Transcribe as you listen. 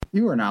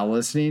You are now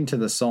listening to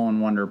the Soul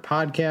and Wonder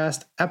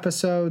Podcast,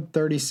 episode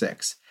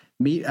 36,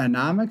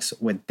 Meatonomics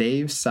with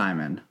Dave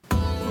Simon.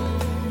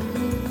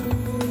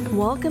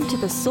 Welcome to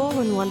the Soul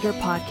and Wonder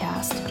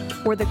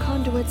Podcast, where the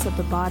conduits of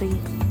the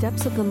body,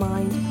 depths of the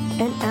mind,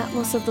 and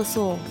atlas of the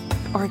soul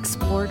are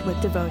explored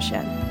with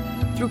devotion.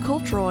 Through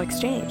cultural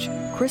exchange,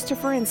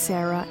 Christopher and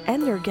Sara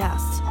and their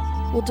guests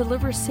will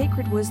deliver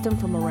sacred wisdom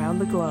from around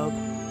the globe,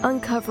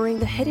 uncovering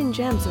the hidden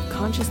gems of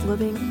conscious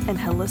living and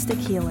holistic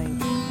healing,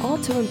 all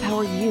to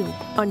empower you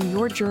on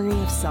your journey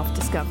of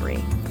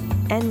self-discovery.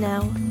 And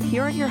now,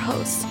 here are your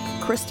hosts,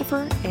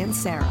 Christopher and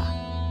Sara.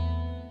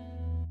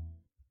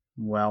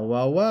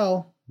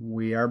 Well,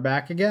 we are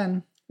back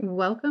again.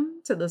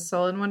 Welcome to the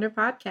Soul and Wonder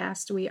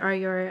Podcast. We are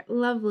your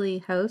lovely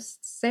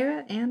hosts,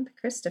 Sara and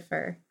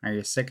Christopher. Are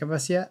you sick of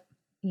us yet?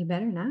 You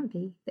better not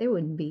be. They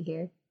wouldn't be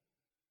here.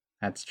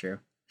 That's true.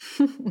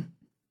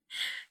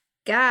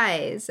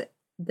 Guys,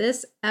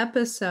 this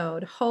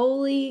episode,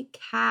 holy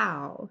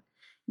cow.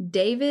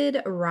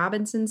 David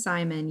Robinson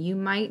Simon, you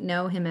might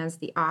know him as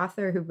the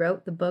author who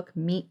wrote the book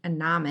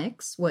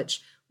Meatonomics,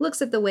 which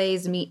looks at the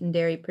ways meat and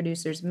dairy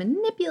producers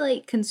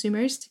manipulate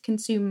consumers to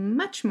consume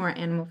much more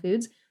animal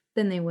foods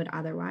than they would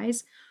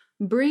otherwise,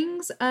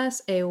 brings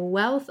us a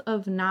wealth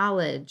of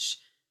knowledge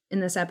in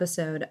this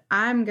episode.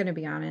 I'm going to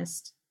be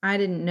honest, I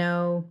didn't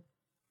know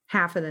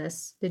half of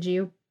this. Did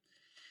you?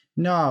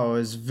 No, it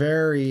was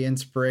very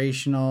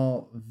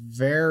inspirational,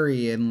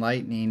 very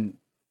enlightening.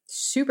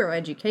 Super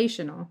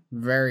educational.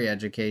 Very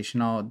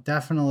educational.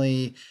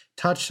 Definitely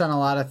touched on a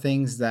lot of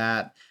things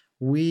that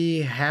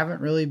we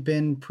haven't really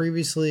been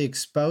previously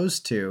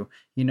exposed to.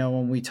 You know,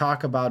 when we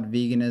talk about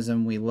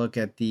veganism, we look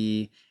at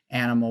the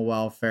animal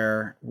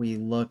welfare, we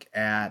look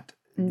at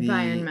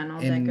environmental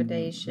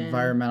degradation,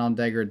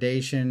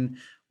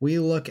 we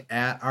look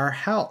at our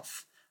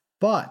health.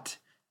 But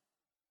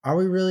are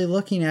we really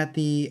looking at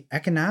the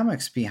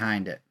economics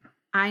behind it?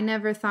 I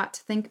never thought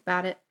to think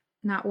about it,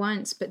 not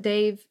once, but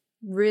Dave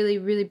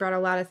really brought a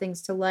lot of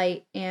things to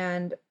light,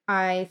 and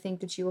I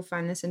think that you will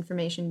find this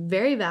information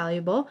very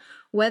valuable,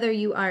 whether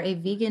you are a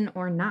vegan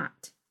or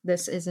not.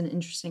 This is an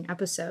interesting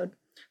episode.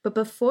 But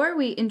before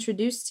we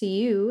introduce to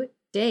you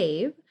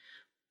Dave,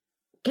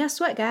 guess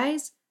what,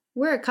 guys?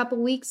 We're a couple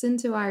weeks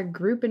into our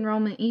group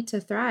enrollment Eat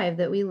to Thrive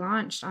that we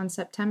launched on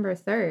September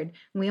 3rd.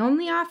 We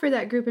only offer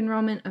that group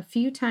enrollment a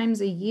few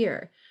times a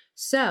year.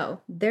 So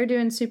they're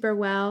doing super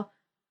well.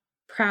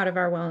 Proud of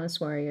our wellness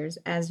warriors,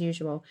 as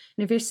usual.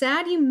 And if you're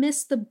sad you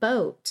missed the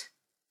boat,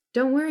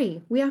 don't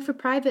worry. We offer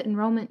private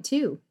enrollment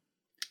too.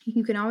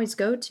 You can always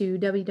go to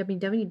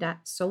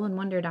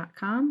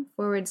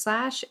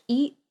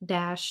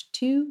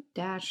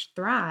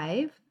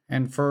www.soulandwonder.com/eat-to-thrive.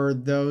 And for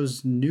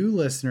those new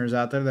listeners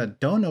out there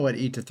that don't know what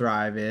Eat to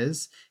Thrive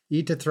is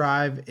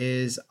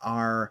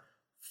our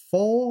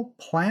full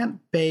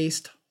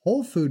plant-based,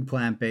 whole food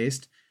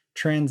plant-based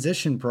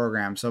transition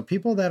program. So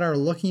people that are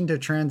looking to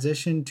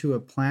transition to a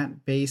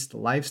plant-based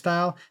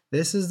lifestyle,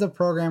 this is the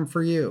program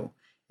for you.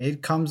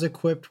 It comes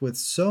equipped with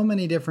so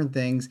many different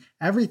things,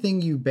 everything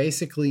you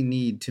basically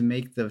need to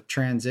make the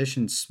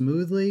transition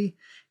smoothly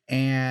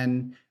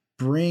and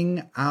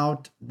bring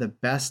out the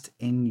best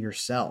in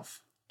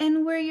yourself.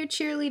 And we're your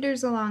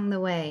cheerleaders along the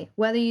way.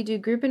 Whether you do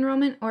group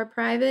enrollment or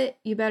private,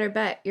 you better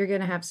bet you're going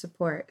to have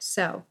support.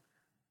 So,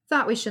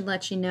 thought we should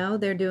let you know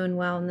they're doing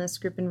well in this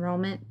group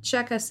enrollment.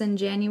 Check us in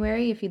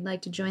January if you'd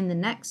like to join the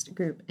next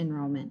group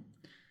enrollment.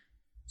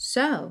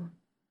 So,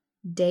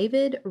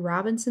 David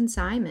Robinson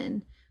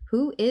Simon,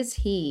 who is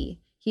he?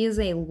 He is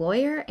a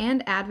lawyer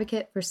and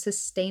advocate for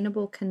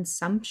sustainable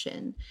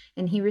consumption,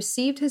 and he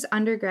received his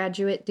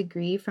undergraduate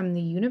degree from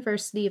the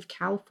University of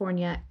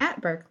California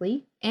at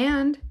Berkeley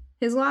and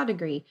his law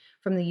degree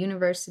from the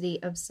University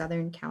of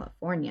Southern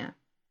California.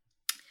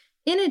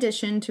 In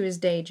addition to his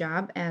day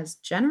job as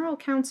general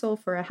counsel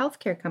for a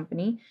healthcare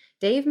company,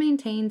 Dave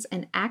maintains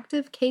an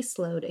active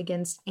caseload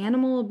against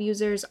animal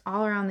abusers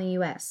all around the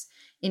U.S.,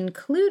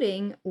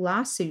 including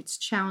lawsuits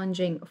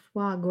challenging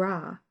foie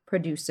gras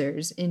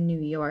producers in New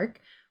York,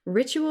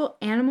 ritual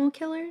animal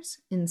killers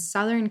in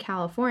Southern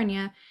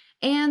California,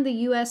 and the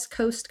U.S.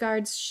 Coast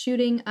Guard's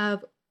shooting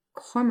of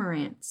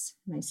cormorants.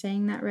 Am I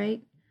saying that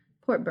right?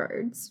 Port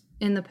birds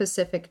in the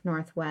Pacific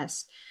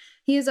Northwest.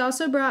 He has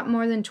also brought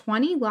more than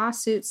 20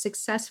 lawsuits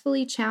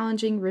successfully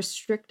challenging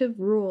restrictive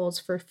rules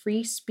for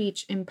free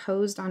speech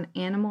imposed on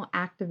animal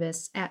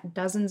activists at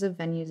dozens of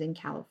venues in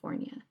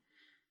California.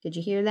 Did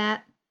you hear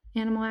that,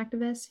 animal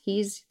activists?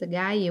 He's the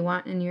guy you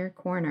want in your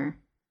corner.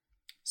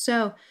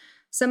 So,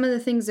 some of the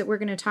things that we're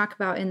going to talk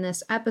about in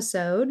this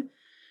episode,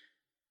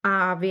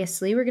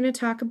 obviously, we're going to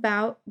talk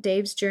about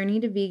Dave's journey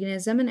to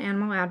veganism and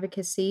animal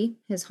advocacy,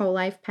 his whole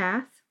life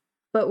path,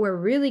 but we're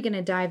really going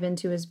to dive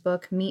into his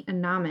book,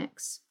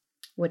 Meatonomics,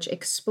 which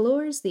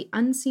explores the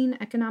unseen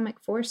economic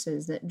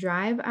forces that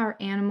drive our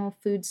animal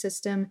food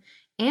system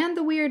and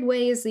the weird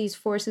ways these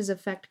forces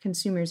affect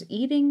consumers'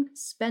 eating,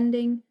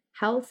 spending,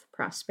 health,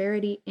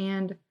 prosperity,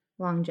 and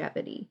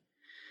longevity.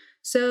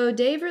 So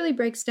Dave really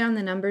breaks down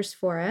the numbers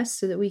for us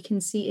so that we can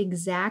see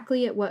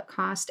exactly at what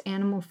cost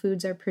animal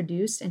foods are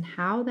produced and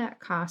how that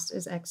cost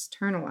is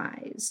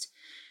externalized.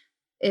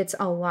 It's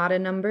a lot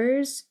of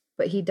numbers,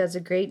 but he does a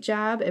great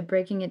job at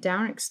breaking it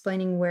down,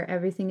 explaining where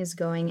everything is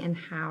going and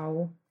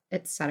how,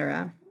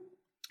 etc.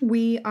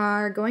 We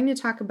are going to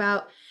talk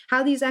about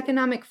how these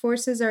economic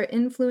forces are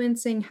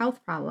influencing health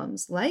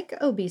problems like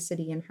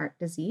obesity and heart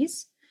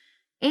disease.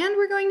 And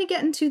we're going to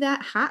get into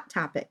that hot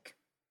topic,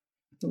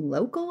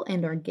 local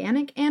and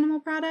organic animal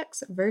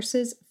products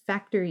versus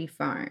factory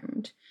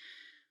farmed.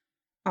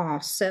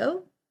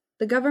 Also,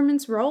 the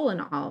government's role in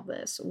all of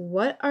this.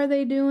 What are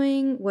they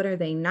doing? What are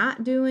they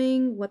not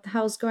doing? What the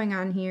hell's going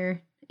on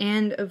here?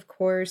 And of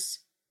course,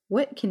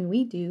 what can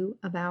we do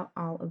about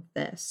all of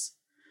this?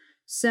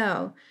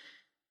 So,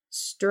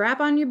 strap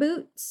on your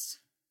boots,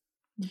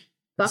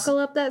 buckle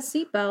up that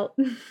seatbelt.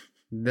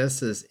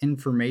 This is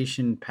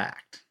information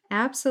packed.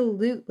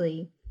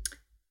 Absolutely.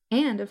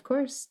 And of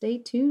course, stay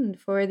tuned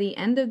for the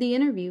end of the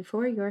interview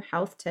for your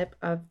health tip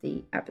of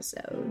the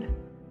episode.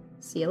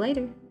 See you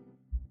later.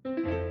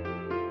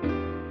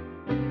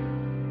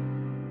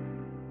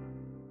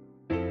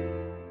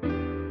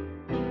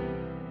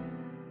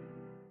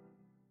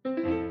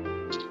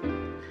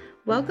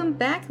 Welcome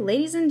back,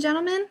 ladies and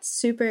gentlemen.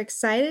 Super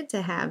excited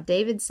to have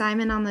David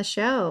Simon on the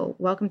show.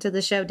 Welcome to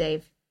the show,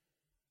 Dave.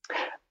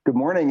 Good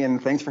morning,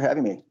 and thanks for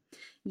having me.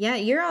 Yeah,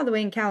 you're all the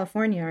way in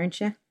California, aren't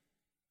you?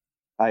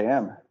 I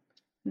am.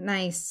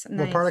 Nice.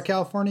 What part of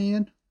California are you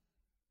in?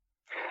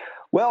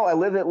 Well, I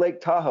live at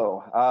Lake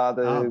Tahoe,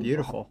 the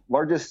beautiful.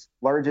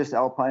 largest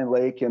alpine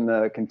lake in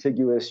the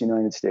contiguous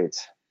United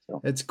States.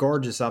 So. It's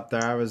gorgeous up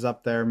there. I was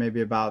up there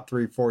maybe about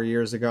 3-4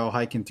 years ago,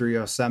 hiking through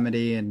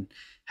Yosemite and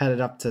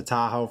headed up to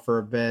Tahoe for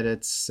a bit.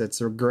 It's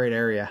a great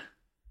area.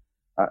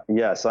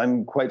 Yes,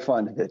 I'm quite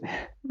fond of it.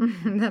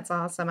 That's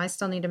awesome. I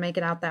still need to make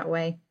it out that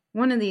way.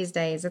 One of these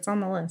days. It's on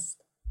the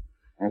list.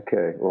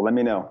 Okay. Well, let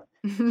me know.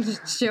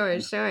 Sure.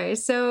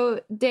 So,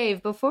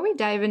 Dave, before we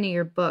dive into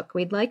your book,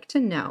 we'd like to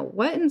know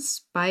what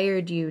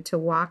inspired you to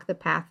walk the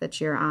path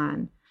that you're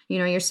on. You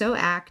know, you're so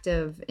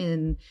active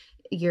in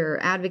your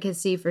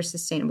advocacy for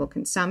sustainable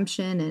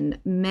consumption and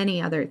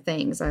many other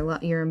things. I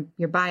love your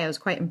bio is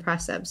quite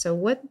impressive. So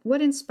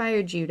what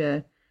inspired you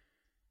to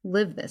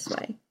live this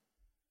way?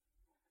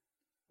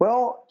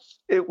 Well,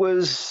 it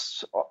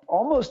was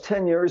almost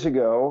 10 years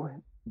ago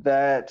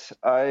that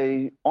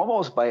I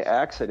almost by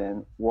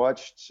accident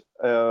watched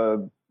a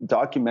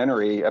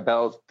documentary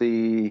about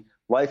the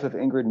life of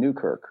Ingrid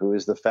Newkirk, who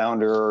is the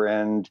founder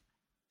and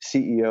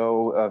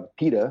CEO of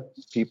PETA,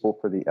 People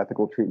for the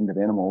Ethical Treatment of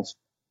Animals.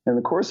 In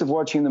the course of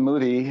watching the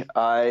movie,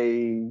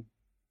 I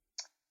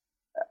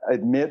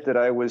admit that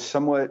I was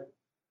somewhat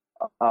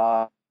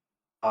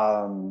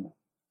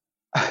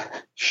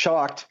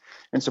shocked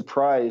and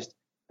surprised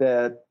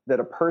that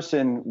a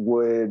person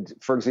would,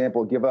 for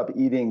example, give up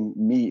eating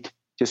meat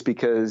just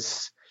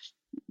because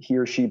he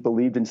or she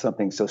believed in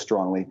something so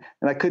strongly.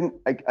 And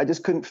I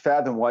just couldn't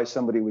fathom why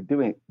somebody would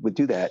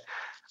do that.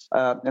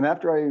 And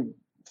after I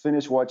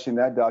finished watching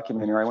that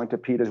documentary, I went to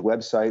PETA's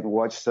website and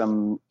watched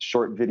some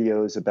short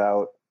videos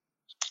about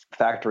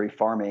factory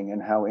farming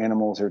and how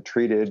animals are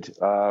treated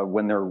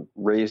when they're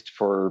raised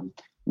for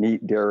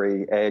meat,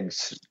 dairy,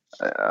 eggs,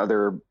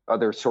 other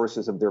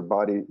sources of their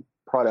body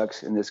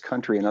products in this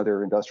country and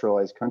other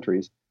industrialized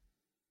countries.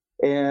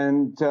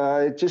 And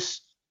it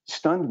just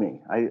stunned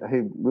me. I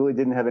really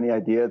didn't have any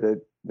idea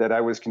that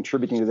I was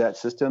contributing to that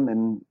system.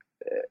 And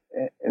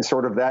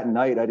sort of that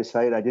night, I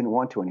decided I didn't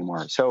want to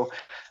anymore. So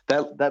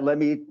that led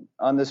me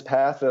on this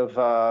path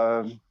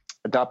of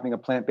adopting a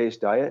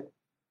plant-based diet.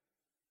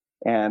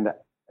 And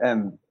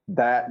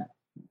that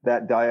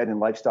diet and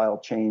lifestyle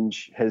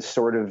change has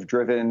sort of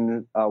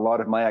driven a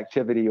lot of my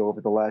activity over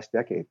the last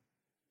decade.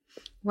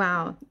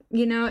 Wow.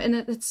 You know, and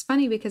it's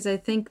funny because I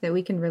think that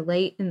we can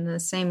relate in the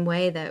same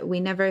way that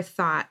we never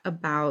thought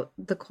about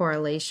the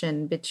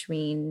correlation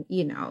between,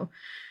 you know,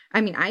 I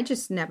mean, I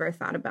just never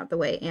thought about the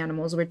way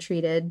animals were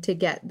treated to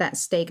get that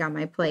steak on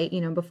my plate, you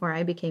know, before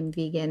I became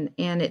vegan.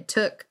 And it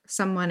took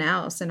someone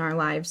else in our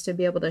lives to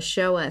be able to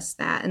show us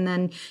that. And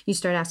then you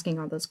start asking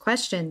all those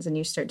questions and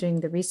you start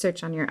doing the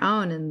research on your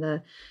own.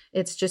 And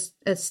it's just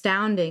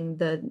astounding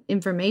the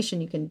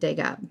information you can dig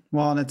up.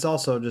 Well, and it's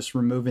also just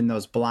removing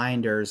those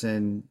blinders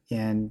and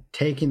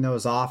taking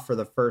those off for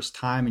the first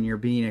time. And you're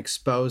being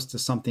exposed to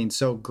something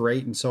so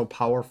great and so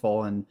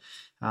powerful. And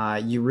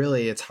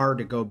it's hard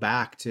to go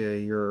back to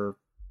your,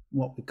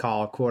 what we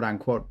call quote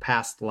unquote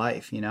past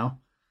life, you know?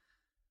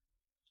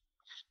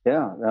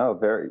 Yeah, no,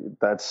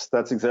 that's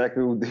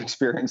exactly the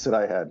experience that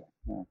I had.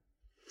 Yeah.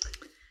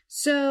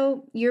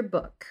 So your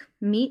book,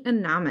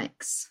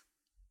 Meatonomics,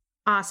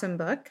 awesome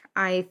book.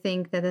 I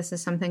think that this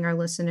is something our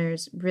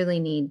listeners really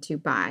need to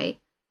buy.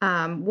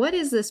 What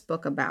is this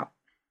book about?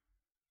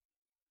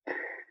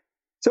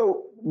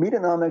 So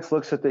Meatonomics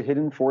looks at the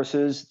hidden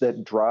forces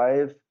that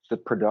drive the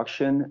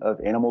production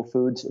of animal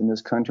foods in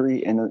this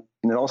country, and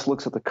it also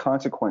looks at the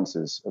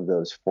consequences of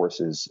those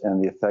forces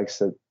and the effects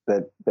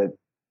that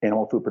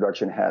animal food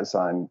production has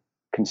on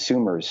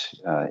consumers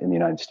in the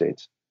United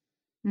States.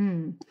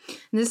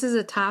 This is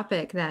a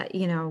topic that,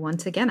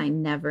 once again, I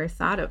never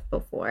thought of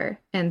before.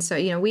 And so,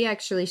 we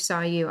actually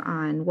saw you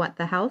on What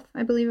the Health,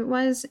 I believe it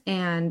was.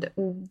 And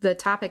the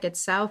topic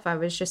itself, I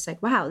was just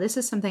like, wow, this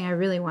is something I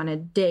really want to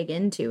dig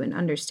into and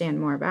understand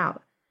more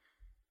about.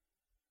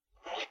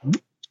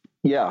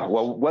 Yeah,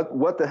 well,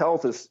 What the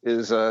Health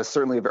is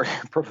certainly a very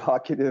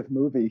provocative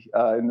movie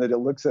in that it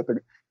looks at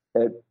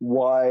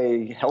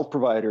why health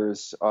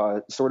providers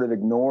sort of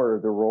ignore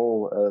the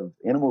role of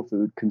animal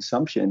food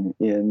consumption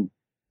in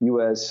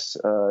U.S.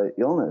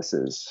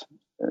 illnesses.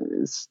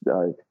 It's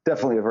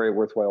definitely a very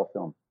worthwhile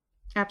film.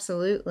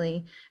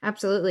 Absolutely.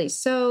 Absolutely.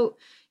 So,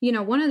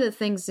 one of the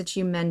things that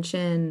you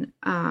mention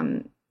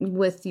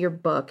with your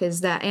book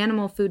is that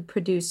animal food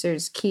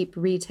producers keep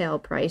retail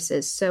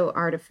prices so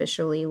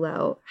artificially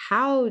low.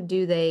 How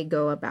do they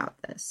go about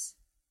this?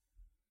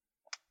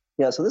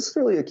 Yeah, so this is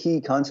really a key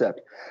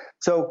concept.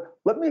 So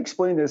let me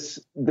explain this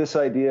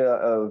idea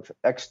of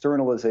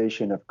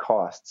externalization of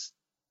costs.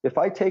 If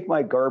I take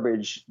my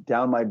garbage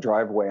down my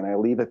driveway and I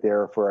leave it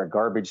there for a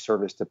garbage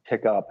service to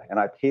pick up, and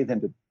I pay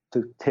them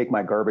to take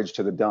my garbage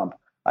to the dump,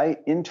 I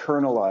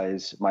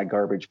internalize my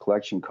garbage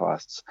collection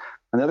costs.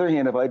 On the other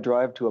hand, if I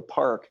drive to a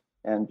park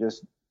and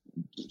just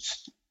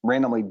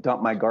randomly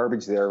dump my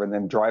garbage there and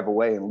then drive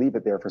away and leave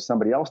it there for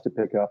somebody else to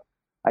pick up,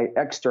 I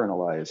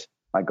externalize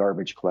my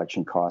garbage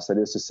collection costs. That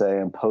is to say,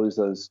 impose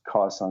those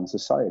costs on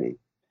society.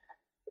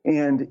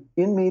 And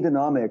in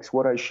Meatonomics,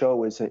 what I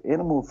show is that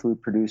animal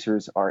food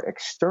producers are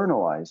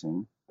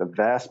externalizing the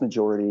vast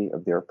majority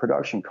of their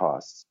production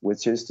costs,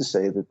 which is to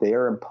say that they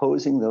are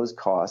imposing those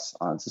costs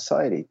on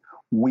society.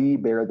 We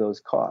bear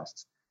those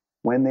costs.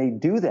 When they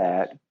do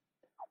that,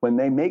 when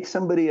they make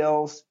somebody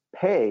else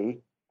pay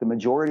the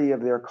majority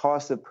of their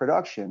cost of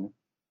production,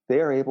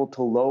 they are able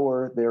to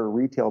lower their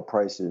retail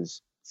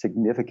prices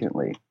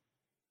significantly.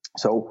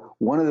 So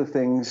one of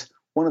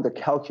the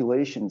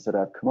calculations that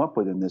I've come up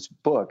with in this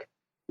book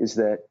is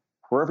that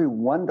for every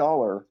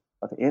 $1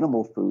 of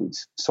animal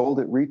foods sold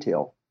at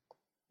retail,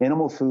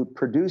 animal food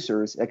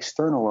producers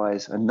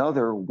externalize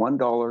another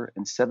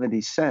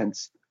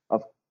 $1.70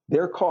 of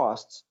their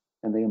costs,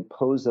 and they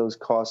impose those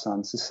costs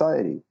on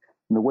society.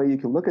 And the way you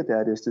can look at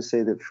that is to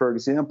say that, for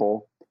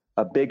example,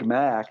 a Big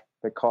Mac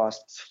that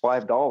costs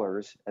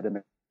 $5 at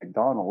a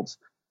McDonald's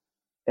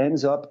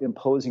ends up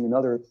imposing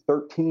another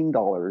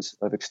 $13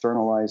 of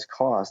externalized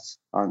costs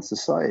on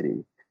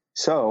society.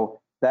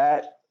 So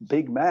that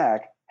Big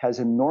Mac has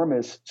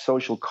enormous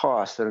social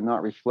costs that are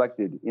not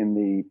reflected in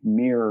the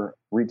mere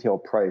retail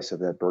price of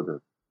that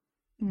burger.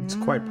 It's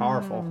quite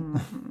powerful.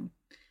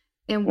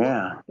 And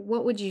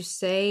what would you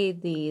say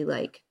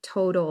the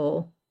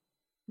total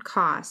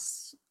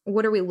costs?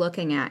 What are we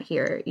looking at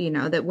here,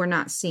 that we're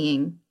not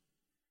seeing?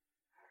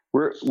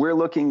 We're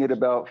looking at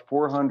about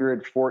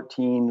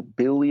 $414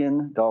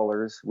 billion,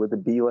 with a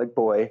B like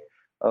boy,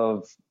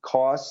 of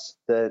costs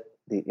that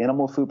the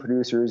animal food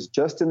producers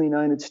just in the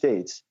United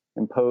States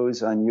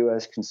impose on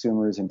U.S.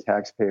 consumers and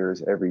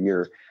taxpayers every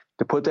year.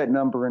 To put that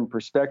number in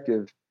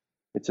perspective,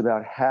 it's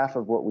about half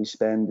of what we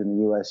spend in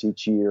the U.S.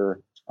 each year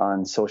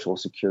on Social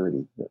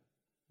Security.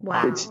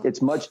 Wow.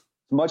 It's much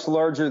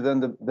larger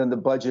than the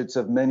budgets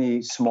of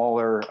many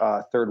smaller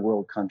third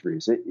world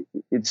countries.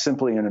 It's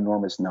simply an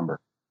enormous number.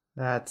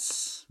 That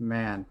is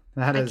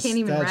I can't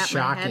even wrap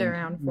shocking. my head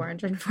around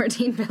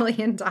 $414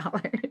 billion.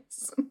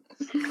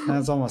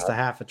 That's almost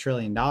 $500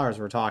 billion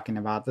we're talking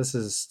about. This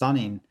is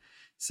stunning.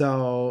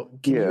 So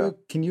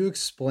can you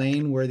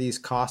explain where these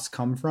costs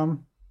come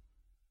from?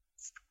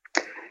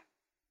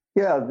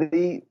 Yeah,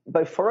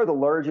 by far the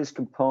largest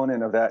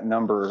component of that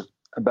number,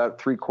 about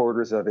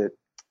 3/4 of it,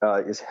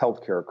 is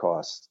healthcare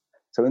costs.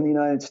 So in the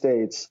United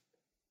States,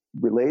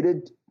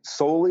 related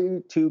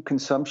solely to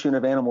consumption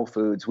of animal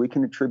foods, we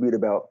can attribute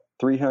about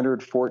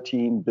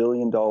 $314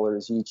 billion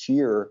each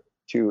year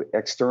to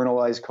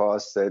externalized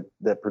costs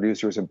that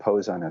producers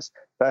impose on us.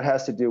 That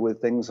has to do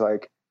with things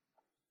like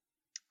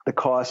the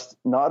cost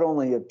not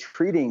only of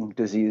treating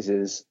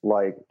diseases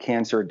like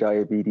cancer,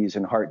 diabetes,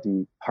 and heart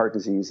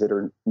disease that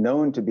are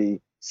known to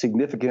be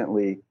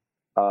significantly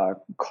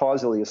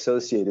causally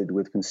associated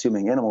with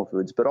consuming animal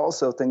foods, but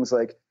also things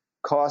like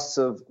costs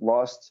of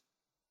lost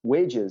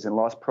wages and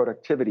lost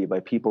productivity by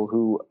people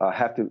who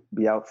have to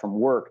be out from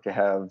work to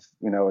have,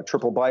 a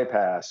triple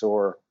bypass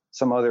or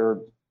some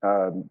other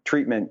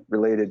treatment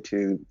related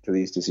to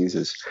these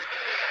diseases.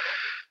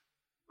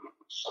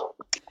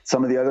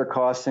 Some of the other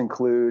costs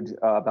include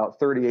about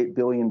 $38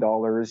 billion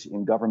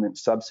in government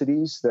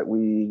subsidies that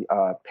we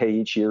pay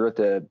each year at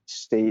the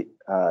state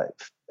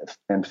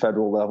and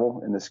federal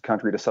level in this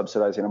country to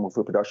subsidize animal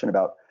food production,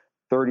 about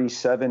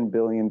 $37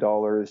 billion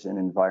in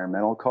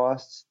environmental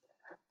costs,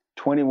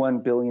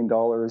 $21 billion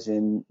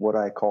in what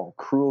I call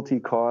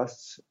cruelty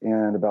costs,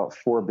 and about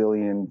 $4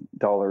 billion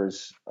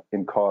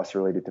in costs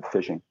related to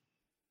fishing.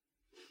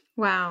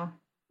 Wow.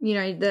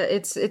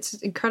 It's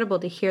incredible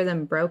to hear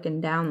them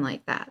broken down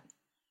like that.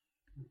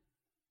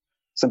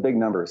 Some big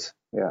numbers.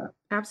 Yeah.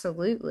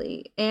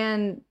 Absolutely.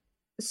 And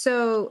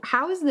So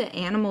how is the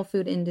animal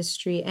food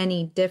industry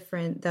any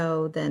different,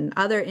 though, than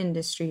other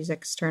industries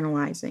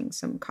externalizing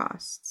some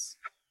costs?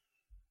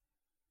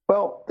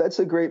 Well, that's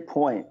a great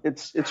point.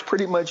 It's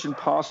pretty much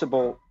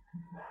impossible.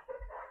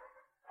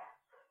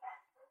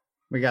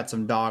 We got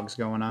some dogs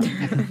going on.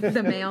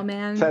 The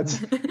mailman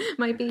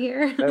might be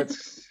here.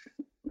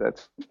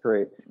 That's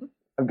great.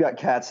 I've got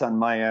cats on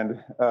my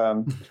end.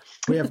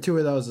 We have 2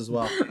 of those as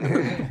well.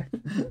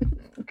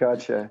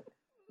 Gotcha.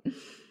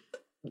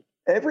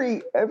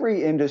 Every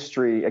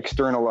industry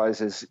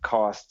externalizes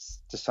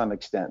costs to some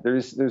extent.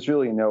 There's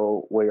really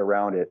no way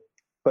around it.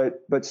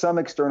 But some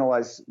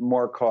externalize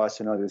more costs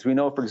than others. We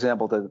know, for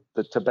example,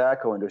 the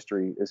tobacco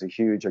industry is a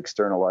huge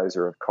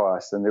externalizer of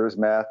costs, and there is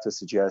math to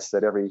suggest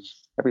that every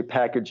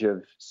package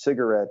of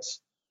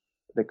cigarettes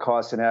that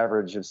costs an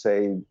average of,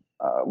 say,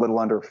 a little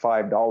under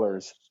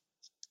 $5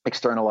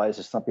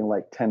 externalizes something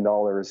like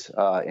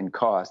 $10 in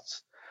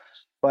costs.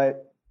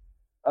 But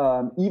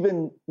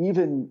even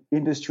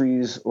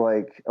industries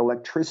like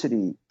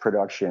electricity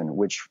production,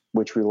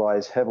 which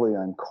relies heavily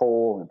on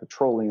coal and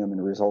petroleum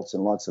and results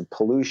in lots of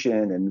pollution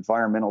and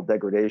environmental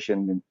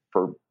degradation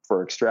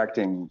for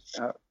extracting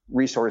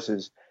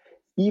resources,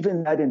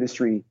 even that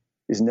industry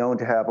is known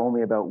to have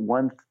only about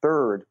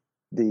 1/3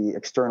 the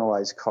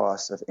externalized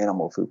costs of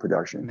animal food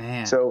production.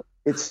 Man. So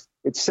it's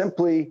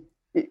simply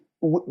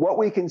what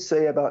we can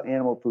say about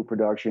animal food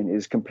production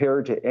is,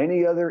 compared to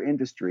any other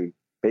industry,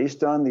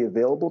 based on the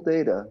available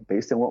data,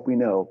 based on what we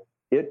know,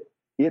 it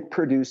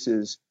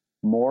produces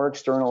more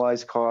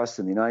externalized costs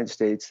in the United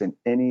States than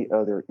any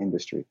other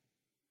industry.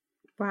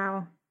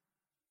 Wow.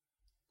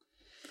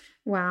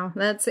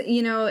 That's,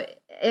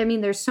 I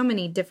mean, there's so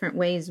many different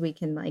ways we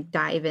can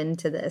dive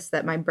into this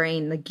that my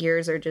brain, the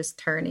gears are just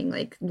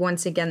turning.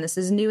 Once again, this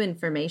is new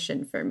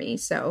information for me.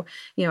 So,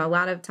 a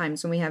lot of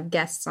times when we have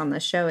guests on the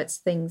show, it's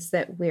things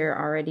that we're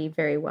already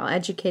very well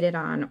educated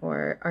on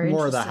or are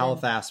more of the interested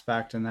health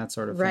aspect and that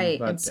sort of thing. Right.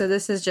 But, and so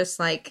this is just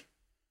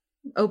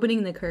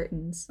opening the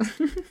curtains.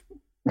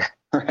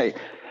 Right.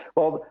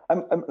 Well,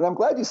 I'm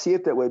glad you see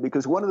it that way,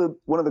 because one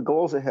of the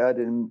goals I had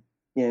in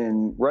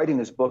writing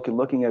this book and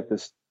looking at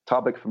this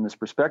topic from this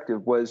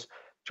perspective was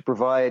to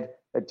provide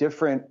a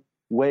different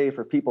way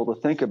for people to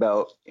think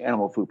about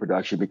animal food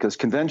production, because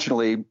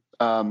conventionally,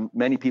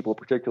 many people,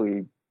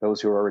 particularly those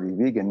who are already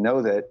vegan,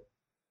 know that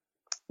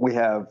we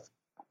have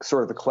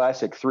sort of the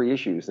classic 3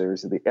 issues.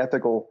 There's the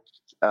ethical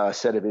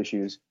set of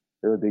issues,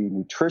 there are the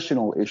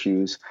nutritional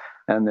issues,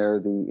 and there are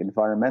the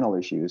environmental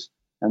issues.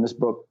 And this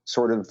book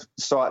sort of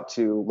sought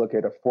to look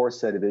at a 4th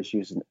set of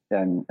issues,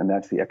 and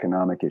that's the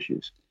economic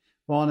issues.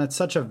 Well, and it's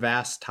such a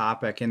vast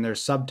topic, and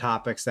there's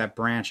subtopics that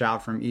branch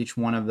out from each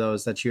one of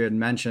those that you had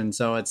mentioned.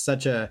 So it's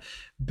such a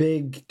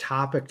big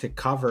topic to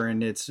cover,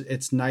 and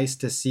it's nice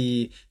to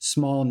see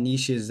small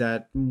niches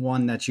that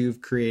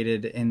you've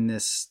created in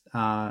this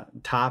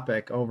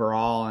topic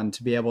overall, and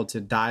to be able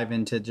to dive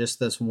into just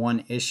this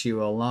one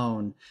issue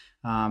alone,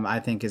 I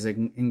think is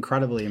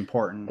incredibly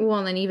important. Well,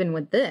 and then even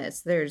with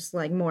this, there's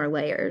more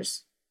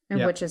layers,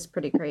 which is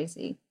pretty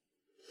crazy.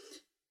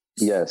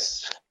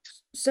 Yes.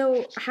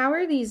 So how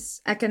are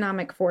these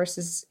economic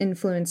forces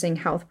influencing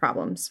health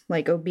problems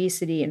like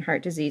obesity and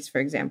heart disease,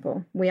 for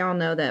example? We all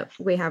know that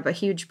we have a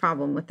huge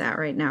problem with that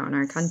right now in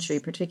our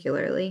country,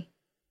 particularly.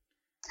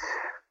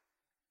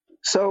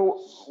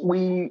 So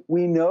we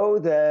know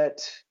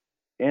that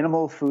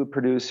animal food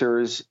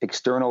producers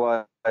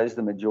externalize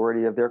the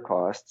majority of their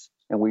costs,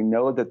 and we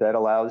know that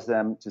allows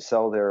them to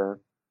sell their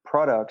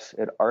products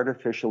at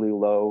artificially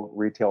low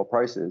retail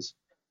prices.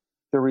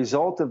 The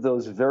result of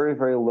those very,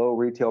 very low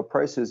retail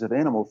prices of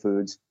animal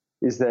foods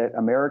is that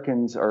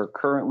Americans are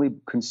currently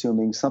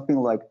consuming something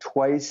like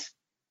twice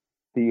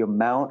the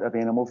amount of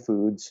animal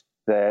foods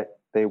that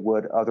they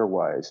would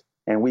otherwise.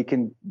 And we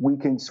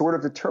can sort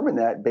of determine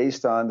that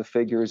based on the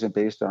figures and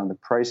based on the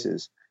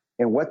prices.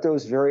 And what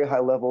those very high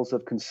levels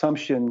of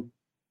consumption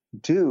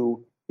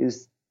do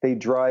is they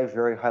drive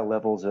very high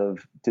levels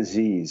of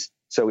disease.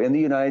 So in the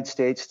United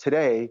States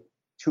today,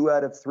 2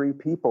 out of 3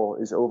 people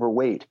is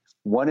overweight.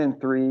 1 in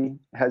 3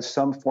 has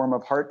some form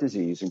of heart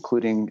disease,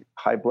 including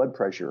high blood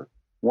pressure.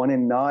 1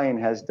 in 9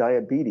 has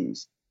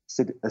diabetes.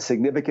 A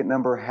significant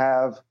number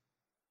have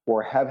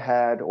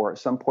had, or at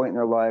some point in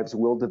their lives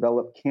will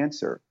develop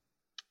cancer.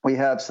 We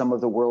have some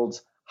of the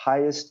world's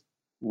highest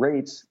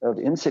rates of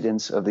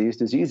incidence of these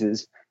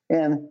diseases,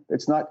 and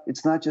it's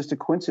not just a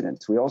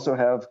coincidence. We also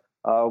have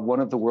one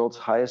of the world's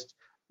highest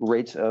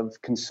rates of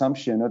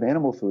consumption of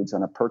animal foods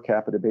on a per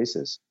capita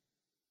basis.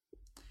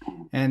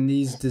 And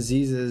these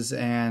diseases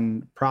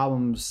and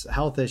problems,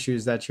 health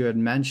issues that you had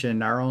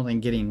mentioned are only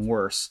getting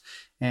worse.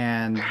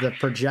 And the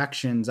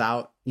projections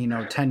out,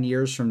 10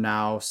 years from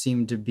now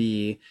seem to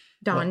be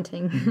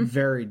daunting,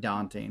 very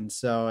daunting.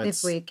 So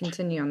if we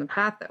continue on the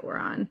path that we're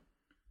on.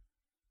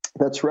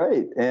 That's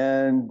right.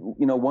 And,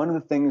 one of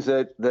the things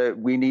that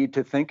we need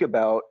to think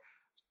about,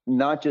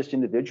 not just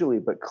individually,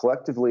 but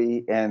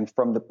collectively, and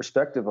from the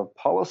perspective of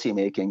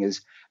policymaking,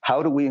 is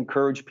how do we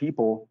encourage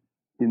people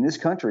in this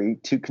country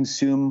to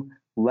consume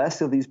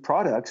less of these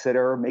products that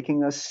are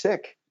making us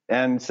sick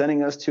and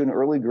sending us to an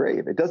early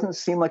grave. It doesn't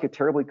seem like a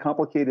terribly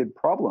complicated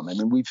problem. I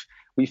mean,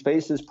 we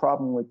face this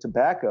problem with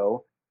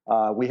tobacco.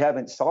 We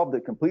haven't solved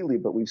it completely,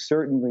 but we've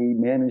certainly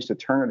managed to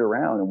turn it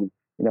around.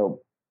 And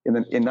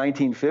in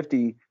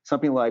 1950,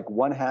 something like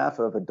 1/2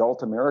 of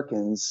adult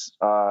Americans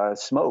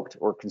smoked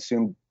or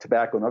consumed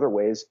tobacco in other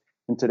ways.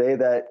 And today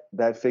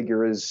that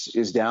figure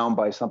is down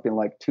by something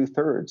like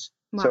 2/3.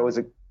 Wow.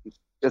 So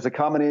as a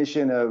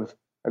combination of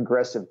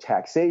aggressive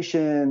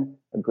taxation,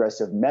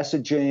 aggressive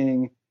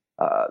messaging,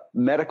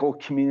 medical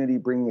community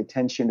bringing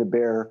attention to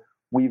bear,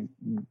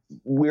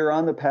 we're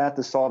on the path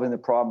to solving the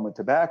problem with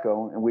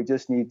tobacco, and we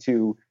just need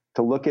to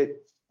look at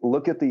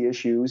the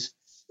issues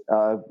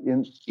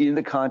in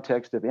the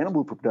context of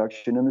animal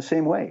production in the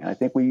same way. I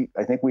think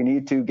we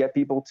need to get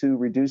people to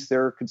reduce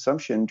their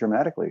consumption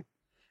dramatically.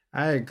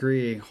 I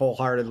agree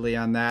wholeheartedly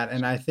on that,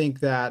 and I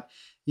think that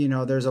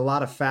there's a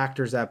lot of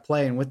factors at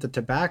play, and with the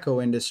tobacco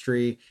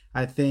industry,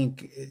 I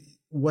think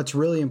what's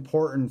really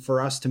important for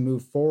us to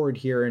move forward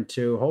here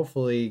into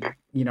hopefully,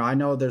 I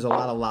know there's a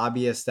lot of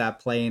lobbyists that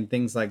play and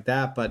things like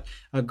that, but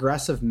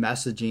aggressive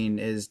messaging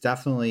is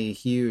definitely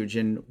huge.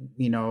 And,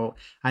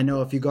 I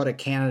know if you go to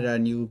Canada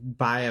and you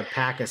buy a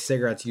pack of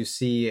cigarettes, you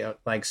see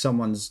like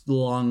someone's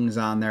lungs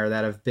on there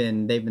that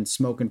they've been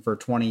smoking for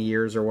 20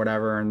 years or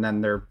whatever, and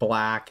then they're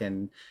black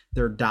and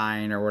they're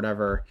dying or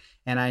whatever.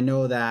 And I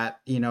know that,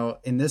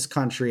 in this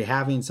country,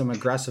 having some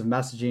aggressive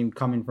messaging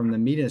coming from the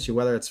meat industry,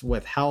 whether it's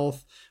with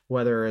health,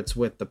 whether it's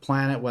with the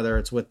planet, whether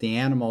it's with the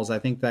animals, I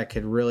think that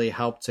could really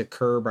help to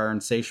curb our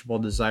insatiable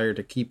desire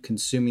to keep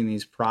consuming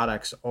these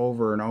products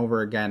over and over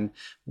again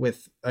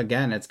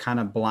it's kind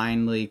of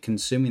blindly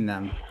consuming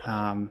them.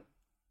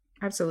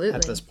 Absolutely.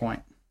 At this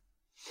point.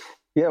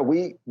 Yeah,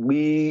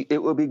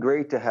 it would be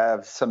great to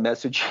have some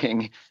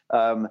messaging,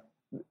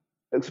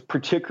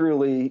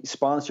 particularly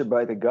sponsored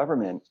by the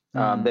government,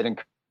 that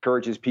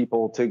encourages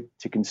people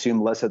to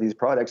consume less of these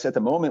products. At the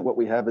moment, what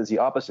we have is the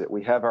opposite.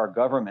 We have our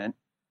government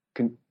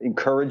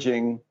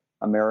encouraging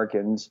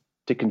Americans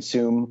to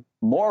consume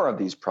more of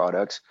these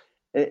products.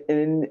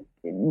 And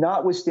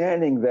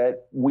notwithstanding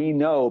that, we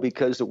know,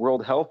 because the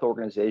World Health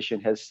Organization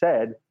has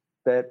said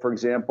that, for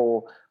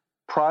example,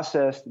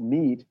 processed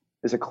meat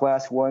is a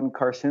class 1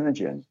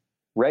 carcinogen.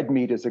 Red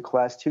meat is a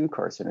class 2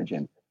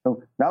 carcinogen.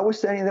 So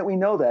notwithstanding that we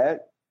know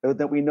that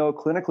we know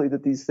clinically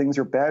that these things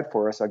are bad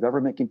for us, our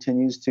government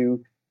continues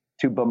to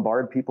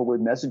bombard people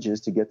with messages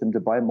to get them to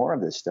buy more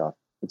of this stuff.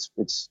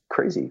 It's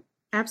crazy.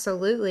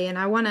 Absolutely. And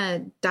I want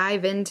to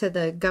dive into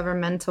the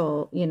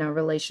governmental,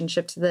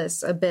 relationship to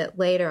this a bit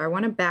later. I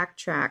want to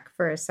backtrack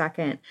for a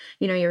second.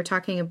 You were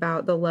talking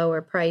about the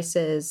lower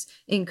prices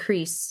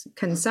increase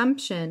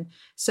consumption.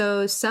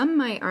 So some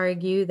might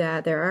argue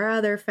that there are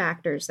other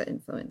factors that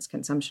influence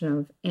consumption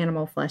of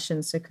animal flesh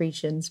and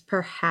secretions.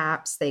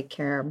 Perhaps they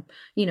care,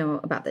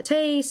 about the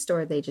taste,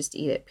 or they just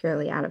eat it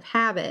purely out of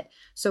habit.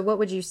 So what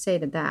would you say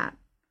to that?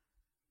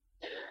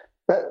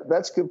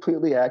 That's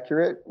completely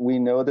accurate. We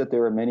know that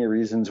there are many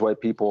reasons why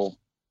people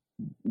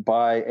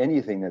buy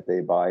anything that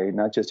they buy,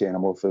 not just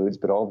animal foods,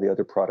 but all the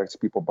other products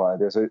people buy.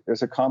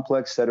 There's a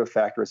complex set of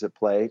factors at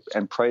play,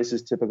 and price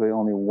is typically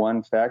only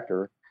one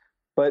factor.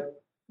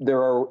 But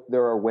there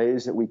are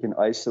ways that we can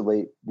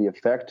isolate the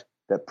effect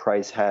that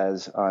price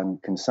has on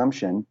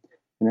consumption.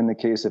 And in the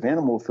case of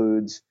animal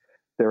foods,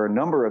 there are a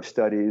number of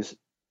studies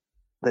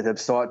that have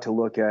sought to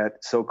look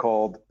at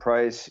so-called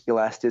price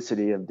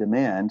elasticity of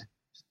demand,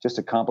 just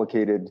a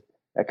complicated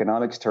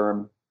economics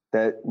term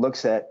that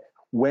looks at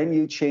when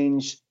you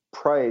change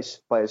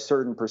price by a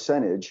certain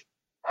percentage,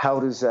 how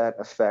does that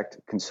affect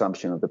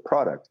consumption of the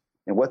product?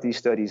 And what these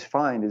studies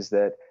find is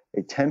that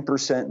a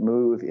 10%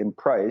 move in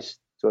price,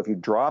 so if you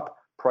drop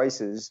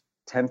prices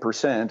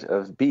 10%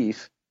 of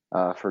beef,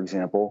 for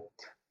example,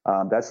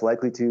 that's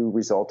likely to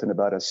result in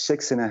about a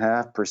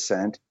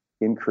 6.5%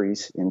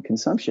 increase in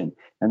consumption.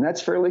 And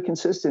that's fairly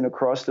consistent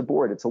across the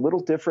board. It's a little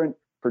different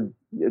for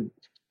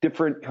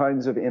different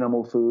kinds of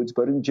animal foods,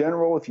 but in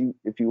general, if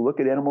you look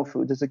at animal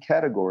foods as a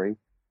category,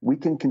 we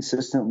can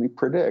consistently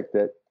predict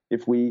that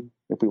if we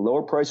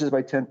lower prices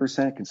by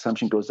 10%,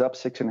 consumption goes up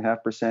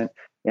 6.5%,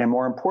 and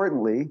more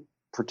importantly,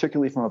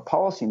 particularly from a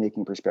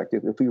policymaking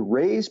perspective, if we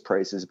raise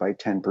prices by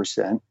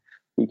 10%,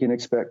 we can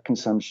expect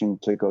consumption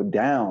to go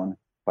down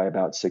by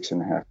about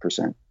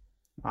 6.5%.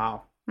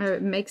 Wow.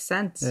 It makes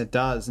sense. It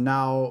does.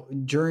 Now,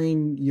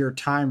 during your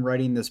time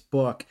writing this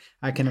book,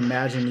 I can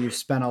imagine you've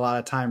spent a lot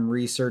of time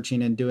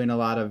researching and doing a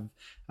lot of,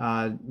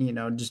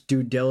 just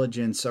due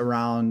diligence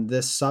around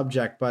this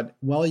subject. But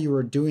while you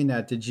were doing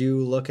that, did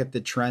you look at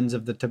the trends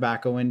of the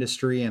tobacco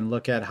industry and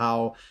look at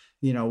how,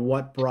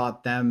 what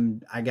brought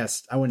them, I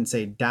guess, I wouldn't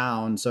say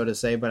down, so to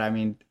say, but I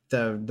mean,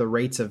 the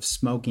rates of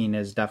smoking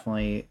is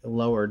definitely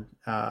lowered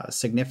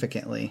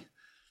significantly.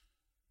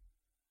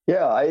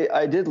 Yeah,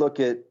 I did look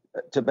at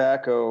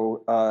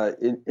tobacco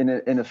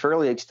in a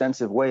fairly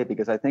extensive way,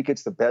 because I think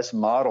it's the best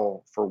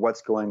model for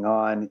what's going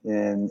on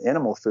in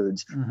animal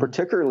foods,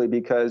 particularly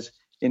because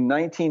in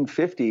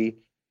 1950,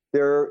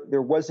 there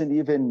wasn't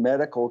even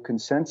medical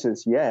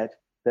consensus yet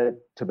that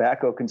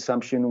tobacco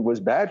consumption was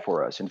bad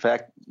for us. In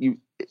fact,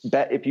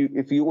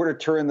 if you were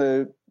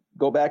to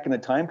go back in the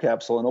time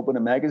capsule and open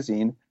a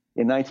magazine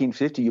in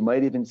 1950, you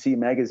might even see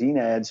magazine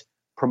ads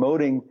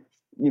promoting,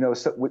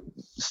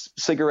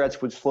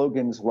 cigarettes with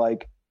slogans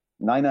like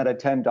 9 out of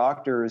 10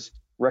 doctors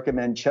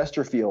recommend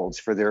Chesterfields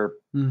for their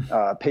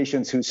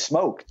patients who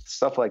smoke,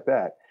 stuff like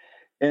that.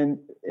 And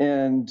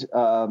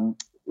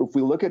if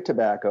we look at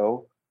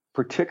tobacco,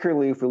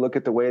 particularly if we look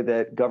at the way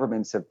that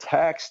governments have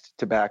taxed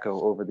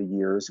tobacco over the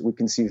years, we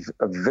can see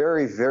a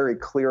very, very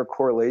clear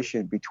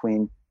correlation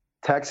between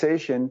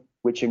taxation,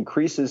 which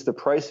increases the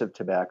price of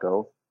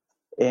tobacco,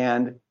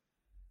 and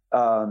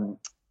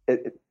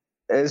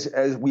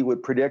as we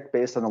would predict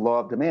based on the law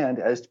of demand,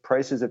 as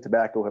prices of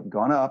tobacco have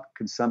gone up,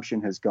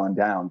 consumption has gone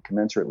down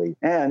commensurately.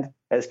 And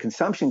as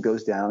consumption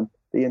goes down,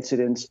 the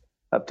incidence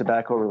of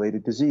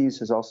tobacco-related disease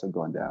has also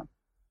gone down.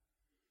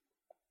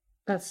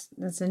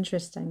 That's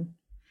interesting.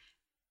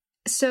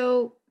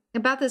 So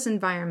about this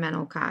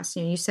environmental cost,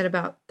 you said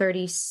about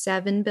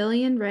 37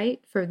 billion, right,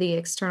 for the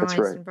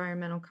externalized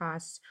environmental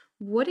costs.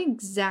 What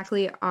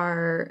exactly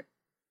are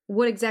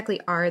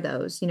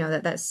those,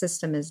 that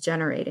system is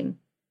generating?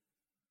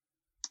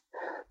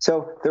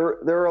 So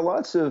there are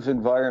lots of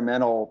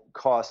environmental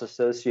costs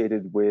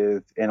associated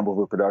with animal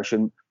food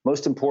production.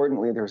 Most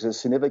importantly, there's a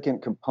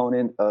significant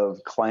component of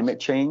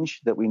climate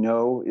change that we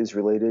know is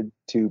related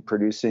to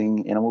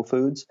producing animal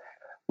foods.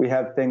 We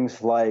have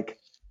things like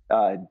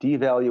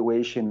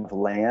devaluation of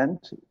land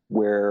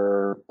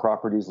where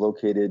property is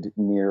located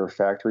near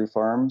factory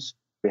farms.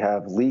 We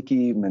have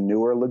leaky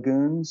manure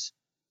lagoons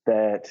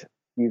that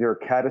either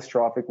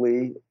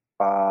catastrophically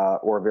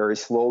or very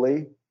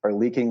slowly are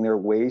leaking their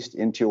waste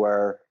into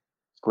our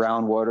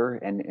groundwater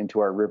and into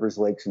our rivers,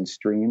 lakes, and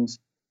streams.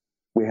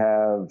 We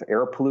have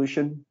air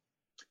pollution.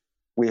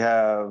 We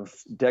have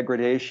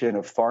degradation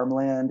of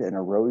farmland and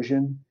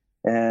erosion.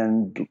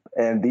 And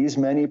these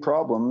many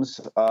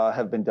problems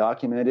have been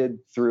documented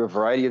through a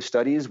variety of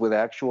studies with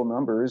actual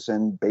numbers.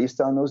 And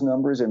based on those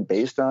numbers and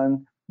based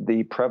on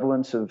the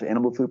prevalence of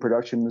animal food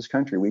production in this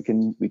country, we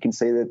can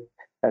say that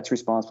that's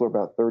responsible for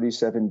about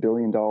 $37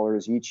 billion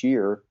each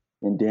year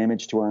in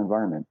damage to our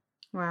environment.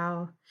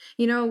 Wow.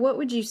 What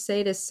would you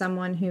say to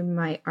someone who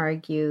might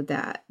argue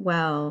that,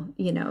 well,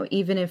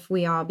 even if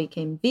we all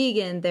became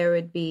vegan, there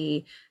would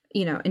be,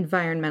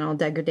 environmental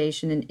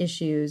degradation and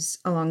issues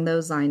along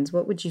those lines?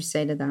 What would you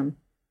say to them?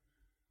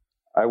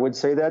 I would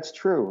say that's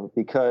true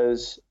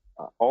because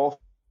all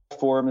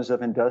forms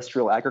of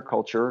industrial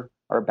agriculture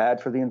are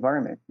bad for the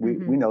environment.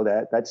 We know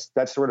that.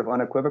 That's sort of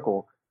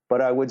unequivocal.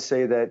 But I would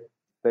say that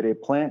a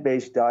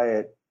plant-based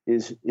diet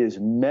is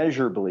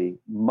measurably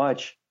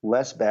much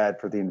less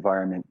bad for the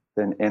environment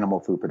than animal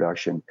food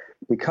production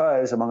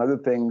because, among other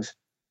things,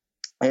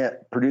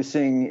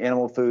 producing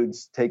animal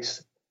foods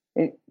takes,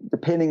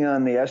 depending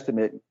on the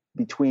estimate,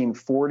 between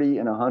 40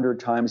 and 100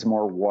 times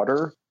more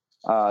water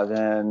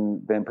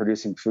than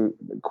producing food,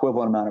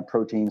 equivalent amount of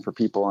protein for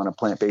people on a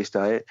plant-based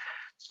diet.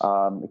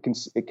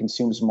 It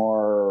consumes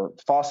more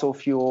fossil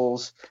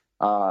fuels.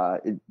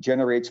 It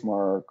generates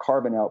more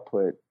carbon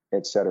output,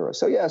 et cetera.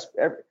 So yes,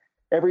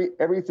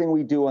 everything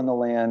we do on the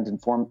land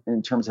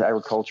in terms of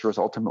agriculture is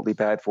ultimately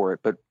bad for it.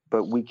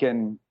 But we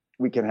can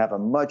have a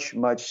much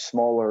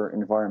smaller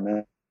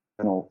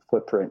environmental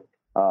footprint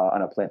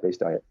on a plant-based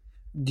diet.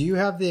 Do you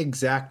have the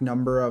exact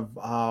number of,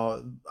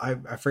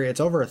 I forget, it's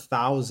over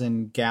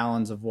 1,000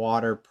 gallons of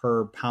water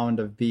per pound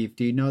of beef.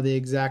 Do you know the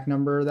exact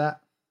number of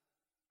that?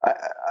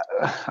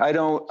 I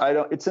don't,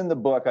 it's in the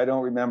book. I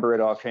don't remember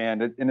it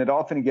offhand. And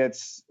I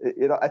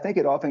think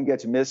it often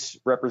gets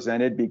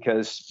misrepresented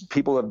because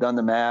people have done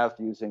the math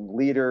using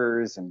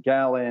liters and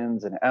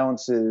gallons and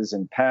ounces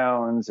and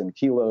pounds and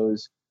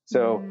kilos.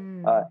 So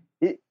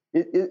it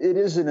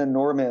is an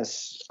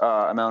enormous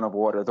amount of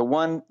water. The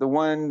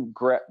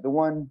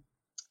one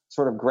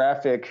sort of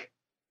graphic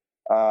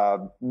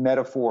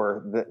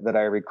metaphor that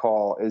I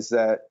recall is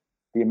that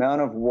the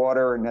amount of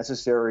water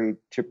necessary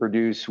to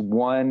produce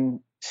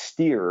one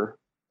steer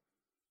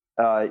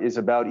is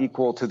about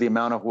equal to the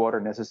amount of water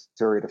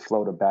necessary to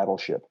float a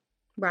battleship.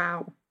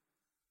 Wow.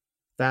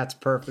 That's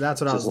perfect.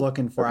 That's what I was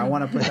looking for. I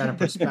want to put that in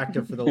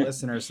perspective for the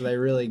listeners so they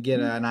really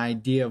get an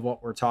idea of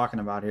what we're talking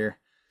about here.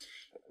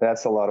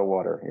 That's a lot of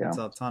water. Yeah. It's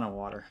a ton of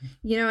water.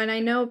 And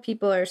I know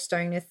people are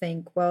starting to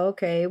think, well,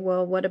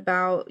 what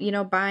about,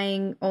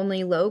 buying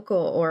only local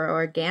or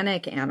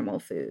organic animal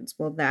foods?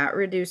 Will that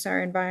reduce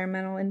our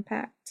environmental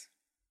impact?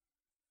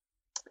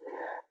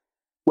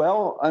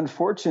 Well,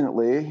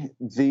 unfortunately,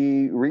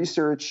 the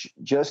research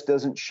just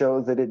doesn't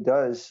show that it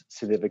does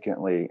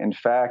significantly. In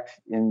fact,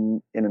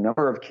 in a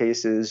number of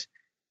cases,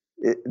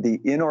 the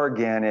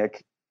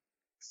inorganic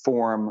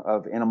form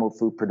of animal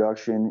food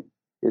production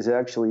is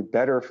actually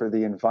better for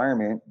the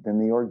environment than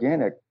the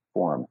organic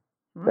form.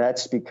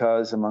 That's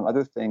because, among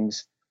other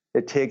things,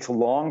 it takes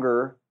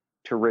longer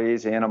to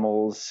raise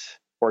animals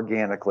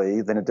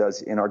organically than it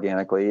does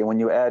inorganically. And when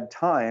you add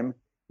time,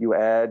 you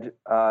add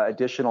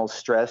additional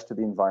stress to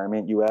the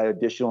environment, you add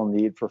additional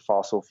need for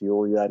fossil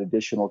fuel, you add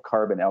additional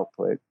carbon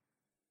output.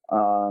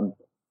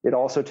 It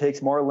also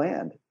takes more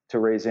land to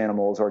raise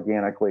animals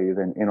organically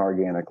than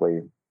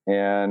inorganically.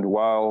 And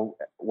while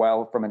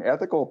from an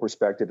ethical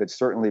perspective, it's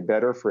certainly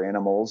better for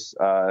animals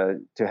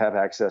to have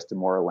access to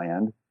more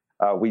land,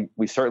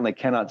 we certainly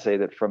cannot say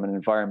that from an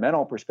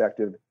environmental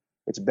perspective,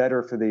 it's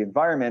better for the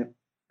environment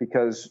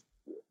because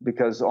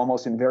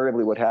almost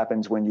invariably what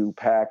happens when you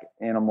pack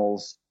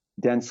animals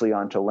densely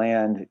onto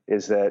land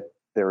is that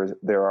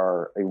there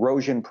are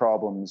erosion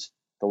problems.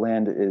 The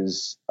land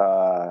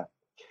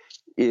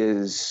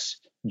is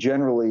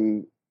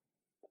generally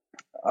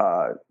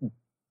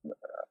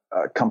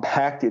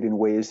compacted in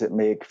ways that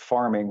make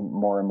farming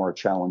more and more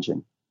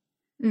challenging.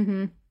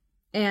 Mm-hmm.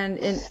 And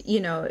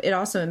it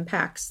also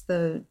impacts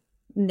the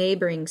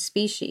neighboring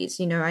species.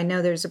 I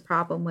know there's a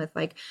problem with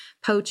like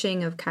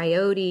poaching of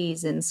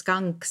coyotes and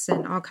skunks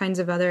and all kinds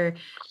of other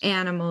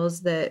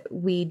animals that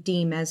we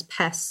deem as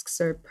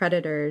pests or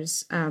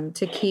predators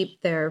to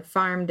keep their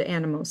farmed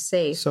animals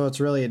safe. So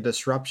it's really a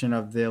disruption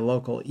of the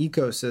local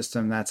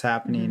ecosystem that's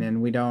happening. Mm-hmm.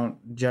 And we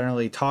don't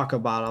generally talk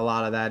about a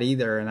lot of that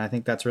either. And I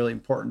think that's really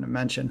important to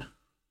mention.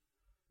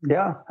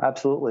 Yeah,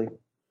 absolutely.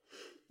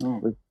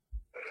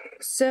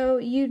 So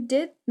you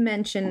did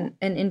mention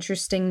an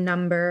interesting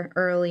number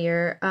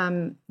earlier,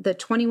 the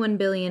 $21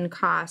 billion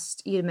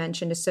cost you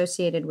mentioned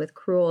associated with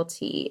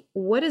cruelty.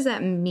 What does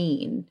that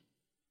mean?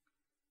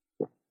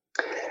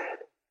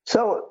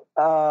 So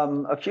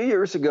a few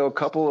years ago, a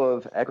couple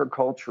of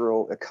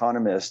agricultural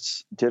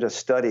economists did a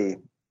study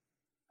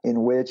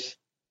in which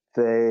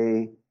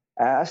they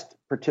asked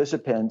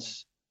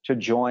participants to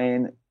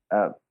join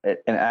an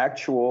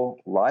actual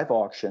live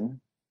auction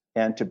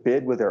and to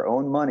bid with their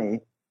own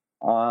money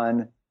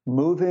on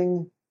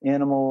moving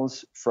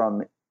animals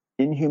from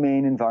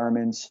inhumane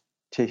environments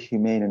to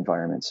humane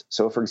environments.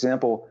 So, for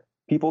example,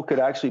 people could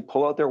actually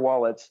pull out their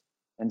wallets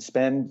and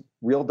spend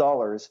real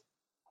dollars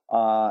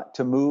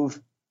to move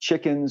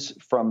chickens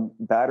from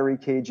battery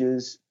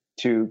cages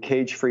to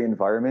cage-free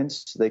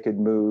environments. They could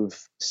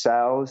move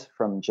sows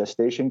from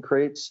gestation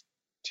crates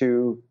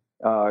to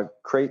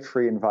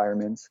crate-free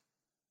environments.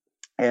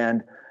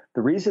 And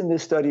the reason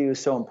this study is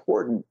so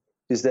important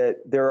is that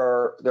there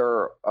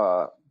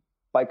are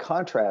by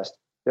contrast,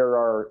 there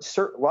are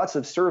lots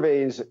of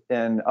surveys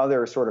and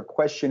other sort of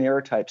questionnaire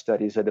type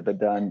studies that have been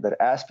done that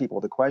ask people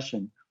the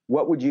question,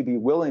 what would you be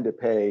willing to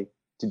pay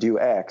to do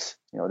X,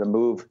 to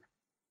move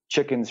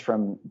chickens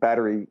from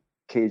battery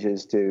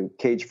cages to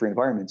cage-free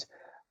environments?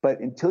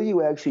 But until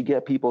you actually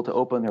get people to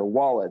open their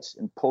wallets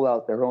and pull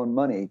out their own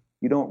money,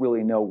 you don't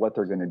really know what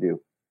they're going to do.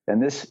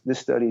 And this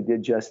study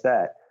did just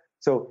that.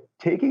 So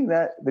taking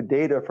the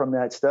data from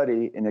that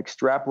study and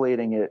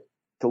extrapolating it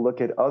to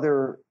look at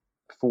other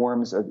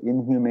forms of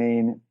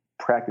inhumane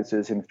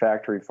practices in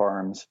factory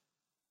farms,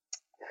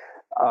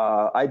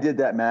 I did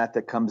that math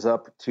that comes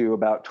up to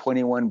about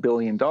 $21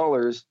 billion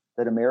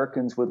that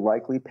Americans would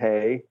likely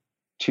pay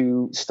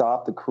to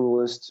stop the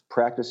cruelest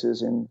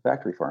practices in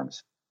factory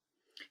farms.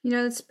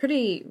 It's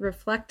pretty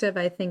reflective,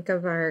 I think,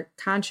 of our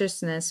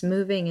consciousness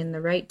moving in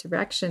the right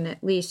direction.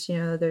 At least,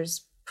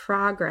 there's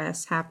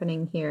progress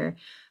happening here.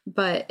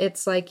 But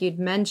it's like you'd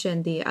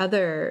mentioned, the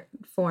other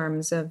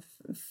forms of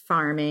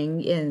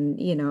farming in,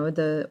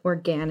 the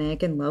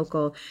organic and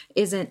local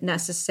isn't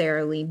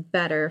necessarily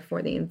better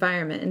for the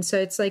environment. And so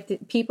it's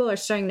like people are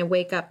starting to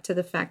wake up to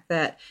the fact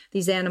that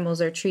these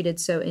animals are treated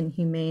so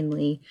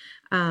inhumanely.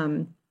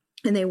 And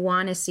they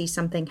want to see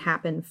something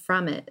happen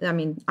from it. I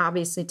mean,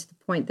 obviously to the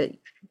point that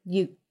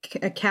you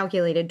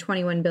calculated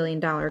 $21 billion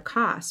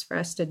cost for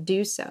us to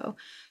do so.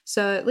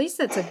 So at least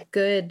that's a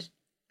good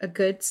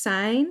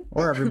sign.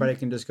 Or everybody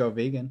can just go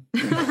vegan.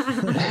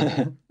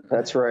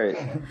 That's right.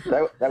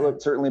 That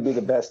would certainly be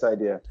the best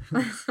idea.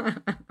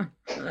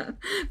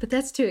 But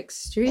that's too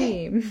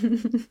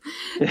extreme.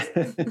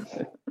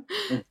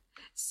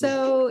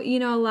 So,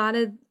 a lot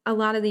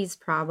of these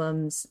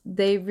problems,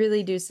 they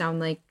really do sound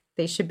like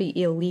they should be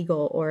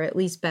illegal or at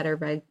least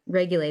better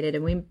regulated.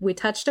 And we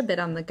touched a bit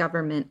on the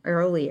government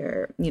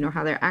earlier,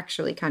 how they're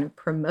actually kind of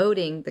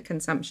promoting the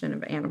consumption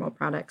of animal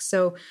products.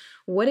 So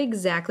what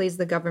exactly is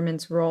the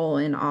government's role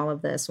in all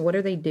of this? What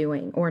are they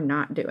doing or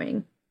not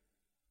doing?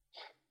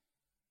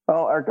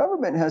 Well, our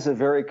government has a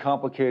very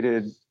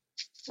complicated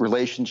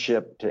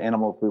relationship to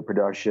animal food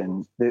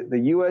production. The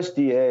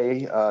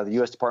USDA, the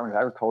U.S. Department of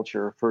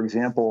Agriculture, for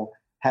example,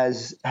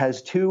 has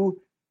two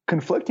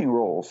conflicting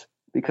roles.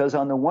 Because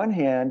on the one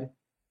hand,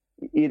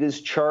 it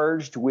is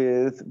charged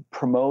with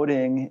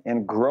promoting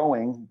and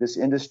growing this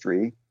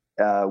industry,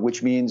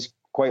 which means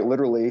quite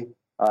literally,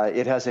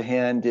 it has a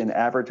hand in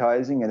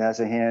advertising, it has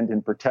a hand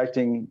in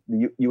protecting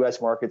the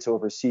U.S. markets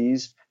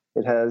overseas.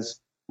 It has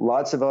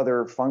lots of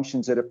other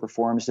functions that it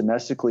performs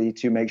domestically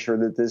to make sure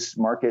that this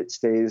market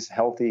stays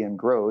healthy and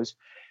grows.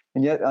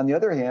 And yet, on the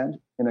other hand,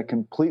 in a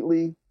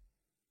completely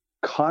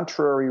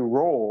contrary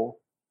role,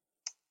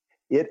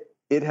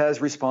 it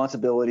has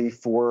responsibility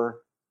for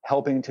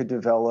helping to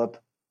develop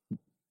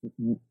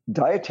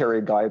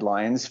dietary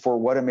guidelines for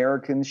what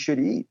Americans should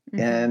eat. Mm-hmm.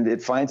 And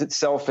it finds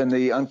itself in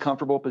the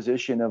uncomfortable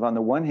position of, on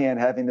the one hand,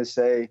 having to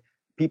say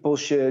people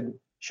should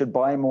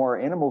buy more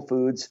animal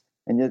foods,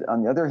 And yet,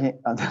 on the other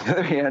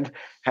hand,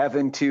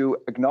 having to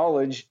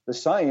acknowledge the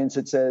science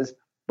that says,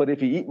 but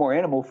if you eat more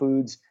animal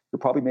foods, you'll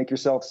probably make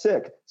yourself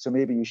sick. So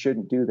maybe you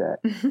shouldn't do that.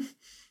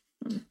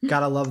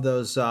 Gotta love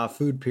those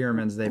food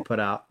pyramids they put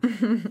out.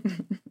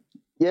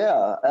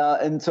 Yeah.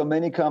 And so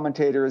many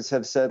commentators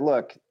have said,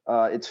 look,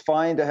 it's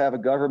fine to have a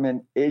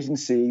government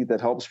agency that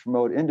helps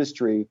promote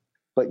industry,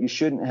 but you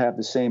shouldn't have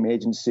the same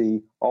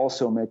agency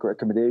also make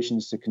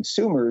recommendations to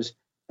consumers.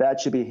 That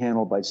should be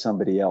handled by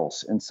somebody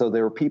else. And so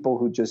there are people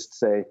who just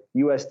say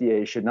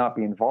USDA should not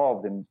be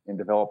involved in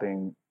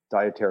developing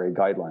dietary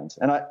guidelines.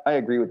 And I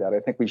agree with that. I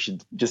think we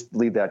should just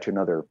leave that to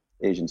another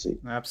agency.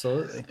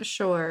 Absolutely.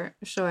 Sure.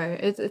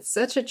 It's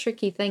such a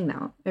tricky thing,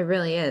 though. It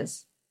really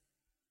is.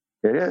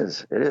 It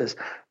is.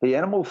 The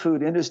animal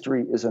food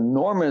industry is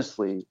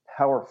enormously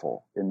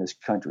powerful in this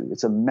country.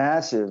 It's a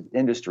massive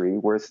industry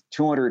worth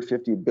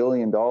 $250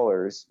 billion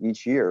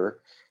each year.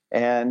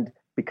 And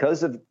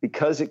because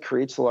it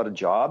creates a lot of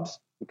jobs,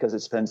 because it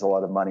spends a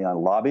lot of money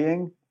on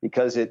lobbying,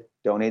 because it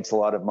donates a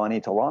lot of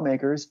money to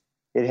lawmakers,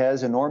 it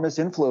has enormous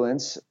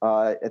influence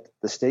at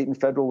the state and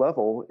federal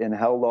level in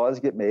how laws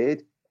get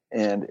made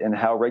and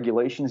how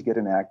regulations get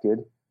enacted.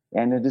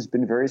 And it has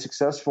been very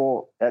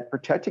successful at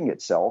protecting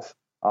itself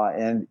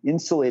and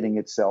insulating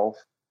itself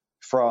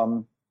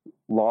from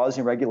laws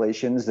and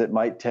regulations that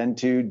might tend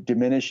to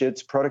diminish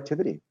its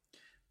productivity.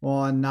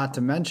 Well, and not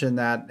to mention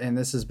that, and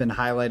this has been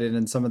highlighted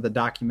in some of the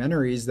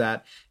documentaries,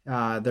 that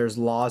there's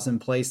laws in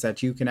place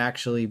that you can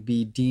actually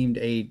be deemed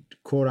a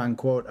quote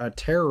unquote a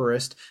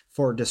terrorist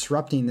for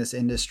disrupting this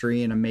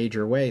industry in a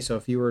major way. So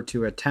if you were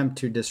to attempt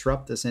to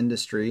disrupt this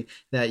industry,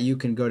 that you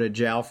can go to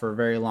jail for a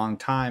very long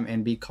time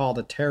and be called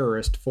a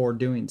terrorist for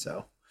doing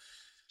so.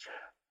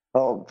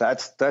 Oh,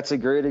 that's a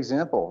great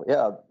example.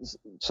 Yeah.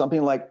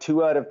 Something like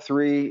 2 out of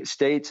 3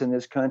 states in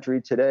this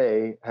country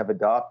today have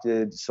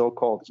adopted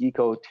so-called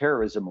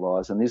eco-terrorism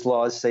laws. And these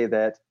laws say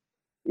that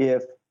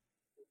if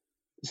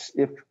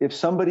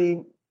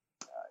somebody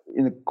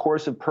in the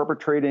course of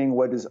perpetrating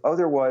what is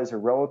otherwise a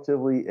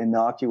relatively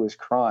innocuous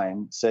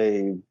crime,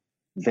 say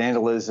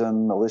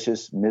vandalism,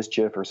 malicious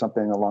mischief, or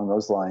something along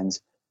those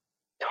lines,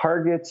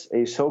 targets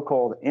a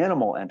so-called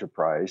animal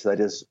enterprise,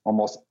 that is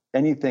almost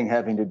anything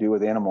having to do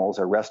with animals,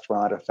 a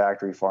restaurant, a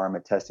factory farm, a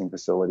testing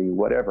facility,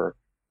 whatever,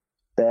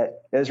 that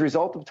as a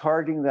result of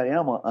targeting that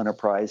animal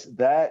enterprise,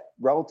 that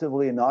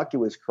relatively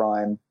innocuous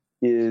crime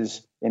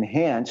is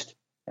enhanced,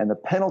 and the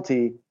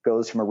penalty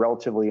goes from a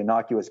relatively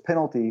innocuous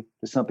penalty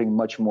to something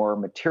much more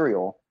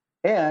material.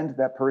 And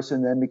that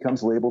person then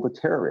becomes labeled a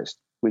terrorist,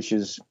 which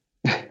is,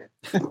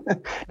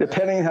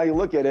 depending on how you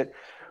look at it,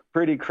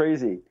 pretty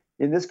crazy.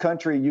 In this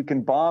country, you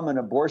can bomb an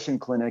abortion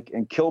clinic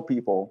and kill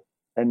people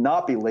and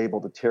not be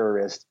labeled a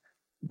terrorist.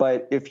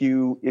 But if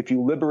you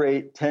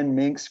liberate 10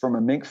 minks from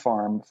a mink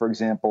farm, for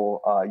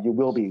example, you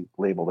will be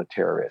labeled a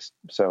terrorist.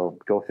 So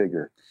go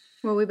figure.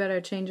 Well, we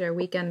better change our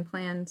weekend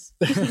plans.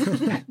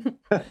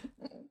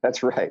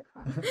 That's right.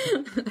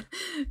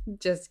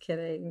 Just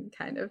kidding,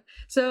 kind of.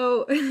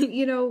 So,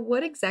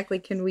 what exactly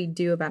can we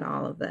do about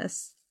all of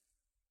this?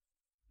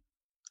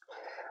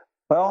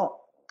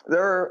 Well,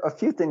 there are a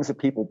few things that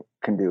people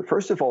can do.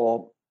 First of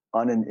all,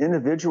 on an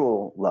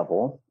individual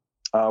level,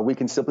 we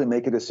can simply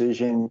make a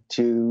decision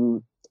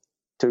to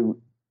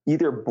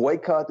either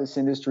boycott this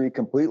industry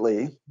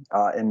completely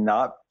and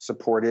not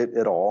support it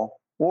at all,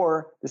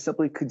 or to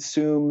simply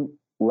consume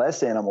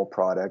less animal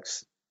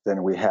products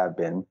than we have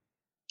been.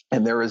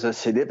 And there is a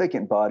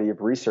significant body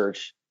of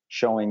research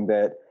showing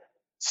that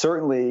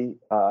certainly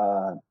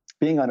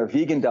being on a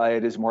vegan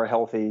diet is more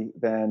healthy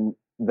than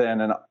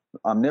an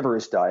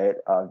omnivorous diet.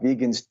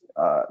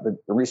 The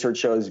research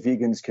shows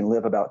vegans can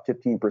live about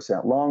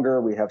 15% longer.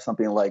 We have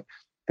something like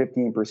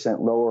 15%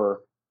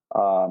 lower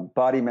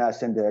body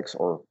mass index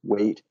or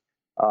weight,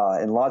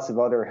 and lots of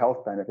other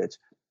health benefits.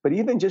 But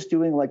even just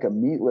doing like a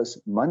meatless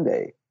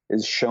Monday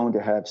is shown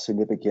to have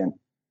significant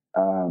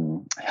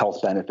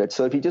health benefits.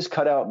 So if you just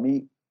cut out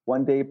meat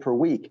 1 day per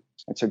week,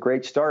 it's a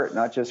great start,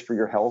 not just for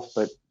your health,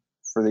 but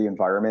for the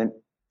environment,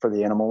 for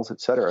the animals, et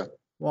cetera.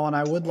 Well, and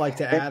I would like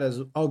to add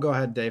go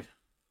ahead, Dave.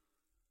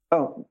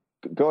 Oh,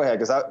 go ahead,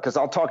 because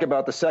I'll talk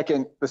about the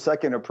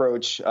second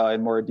approach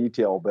in more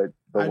detail. But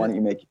why don't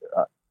you make?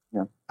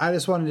 I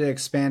just wanted to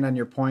expand on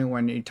your point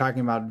when you're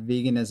talking about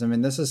veganism,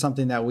 and this is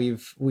something that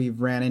we've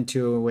ran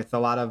into with a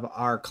lot of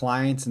our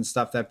clients and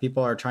stuff, that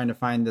people are trying to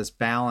find this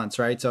balance,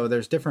 right? So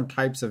there's different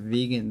types of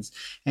vegans,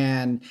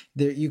 and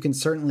you can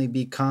certainly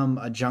become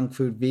a junk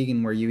food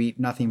vegan where you eat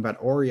nothing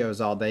but Oreos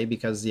all day,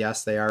 because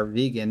yes, they are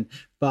vegan.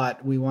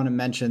 But we want to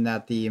mention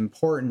that the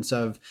importance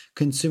of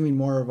consuming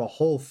more of a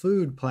whole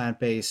food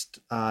plant-based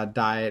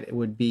diet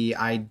would be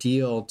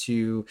ideal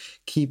to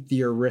keep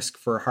your risk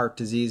for heart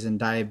disease and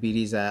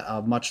diabetes at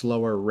a much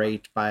lower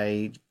rate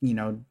by,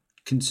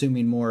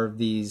 consuming more of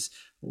these,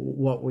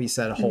 what we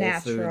said,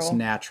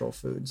 natural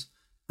foods.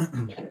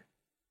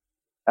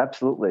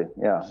 Absolutely.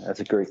 Yeah, that's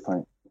a great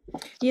point.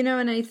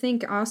 And I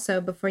think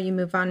also before you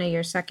move on to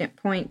your second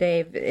point,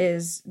 Dave,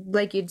 is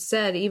like you'd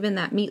said, even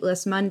that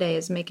Meatless Monday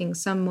is making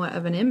somewhat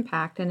of an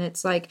impact. And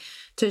it's like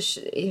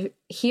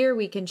here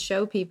we can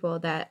show people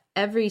that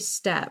every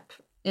step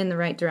in the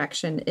right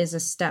direction is a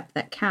step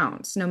that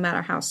counts, no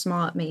matter how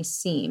small it may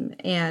seem.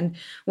 And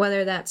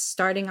whether that's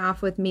starting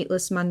off with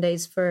Meatless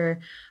Mondays for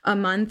a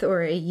month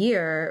or a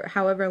year,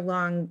 however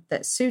long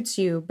that suits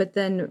you, but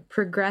then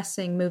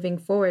progressing, moving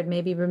forward,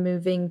 maybe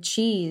removing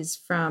cheese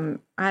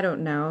from, I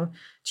don't know,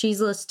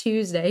 Cheeseless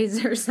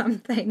Tuesdays or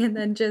something, and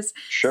then just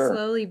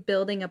slowly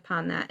building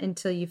upon that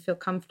until you feel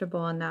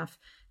comfortable enough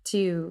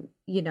to,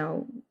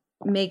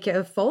 make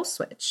a full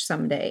switch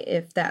someday,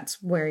 if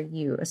that's where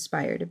you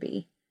aspire to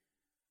be.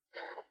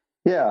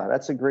 Yeah,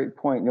 that's a great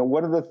point.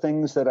 One of the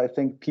things that I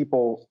think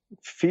people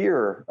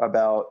fear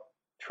about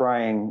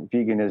trying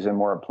veganism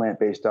or a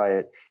plant-based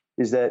diet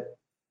is that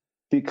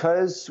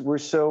because we're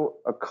so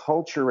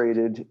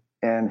acculturated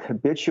and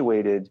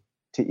habituated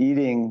to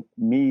eating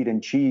meat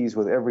and cheese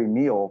with every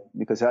meal,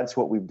 because that's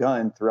what we've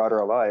done throughout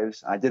our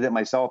lives. I did it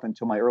myself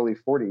until my early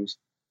 40s.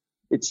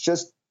 It's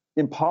just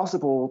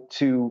impossible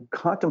to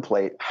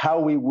contemplate how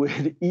we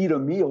would eat a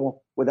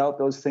meal without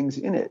those things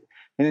in it.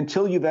 And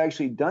until you've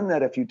actually done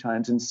that a few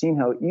times and seen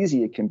how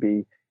easy it can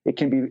be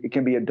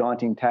a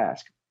daunting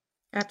task.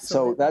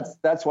 Absolutely. So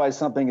that's why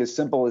something as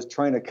simple as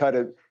trying to cut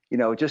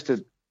just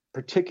a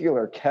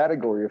particular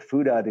category of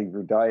food out of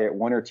your diet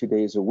 1 or 2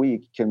 days a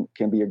week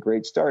can be a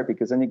great start,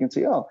 because then you can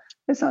see, oh,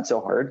 it's not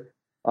so hard.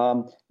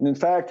 And in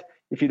fact,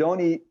 if you don't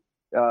eat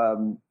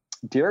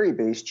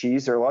dairy-based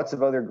cheese, there are lots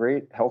of other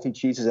great healthy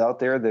cheeses out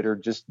there that are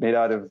just made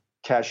out of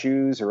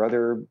cashews or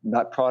other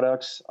nut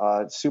products.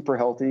 Super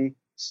healthy.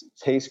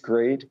 Taste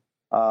great,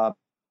 but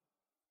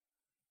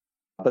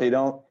they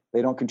don't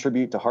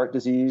contribute to heart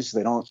disease.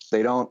 They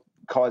don't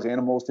cause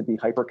animals to be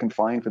hyper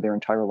confined for their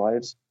entire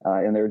lives,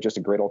 and they're just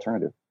a great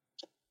alternative.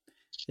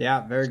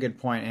 Yeah, very good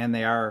point, and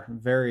they are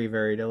very,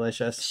 very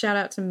delicious. Shout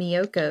out to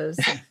Miyoko's,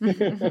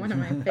 one of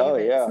my favorites. Oh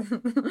yeah,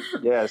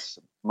 yes,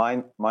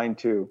 mine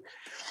too.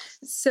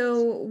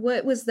 So,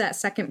 what was that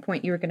second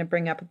point you were going to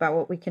bring up about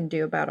what we can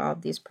do about all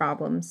of these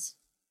problems?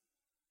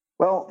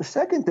 Well, the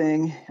second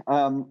thing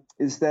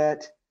is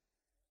that,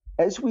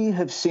 as we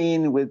have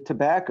seen with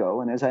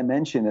tobacco, and as I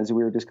mentioned, as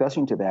we were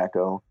discussing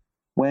tobacco,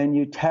 when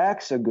you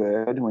tax a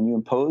good, when you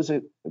impose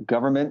a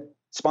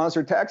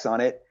government-sponsored tax on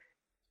it,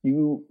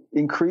 you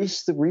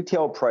increase the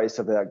retail price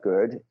of that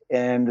good,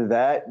 and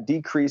that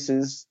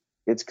decreases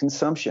its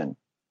consumption.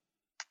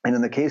 And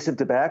in the case of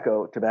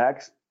tobacco,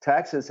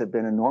 taxes have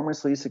been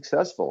enormously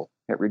successful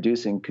at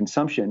reducing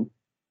consumption.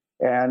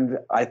 And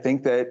I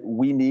think that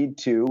we need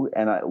to,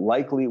 and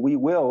likely we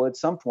will at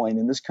some point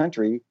in this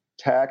country,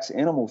 tax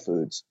animal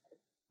foods.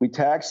 We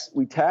tax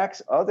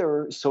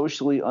other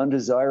socially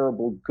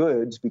undesirable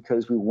goods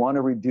because we want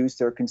to reduce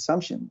their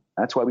consumption.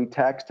 That's why we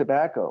tax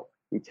tobacco,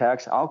 we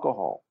tax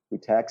alcohol, we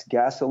tax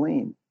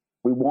gasoline.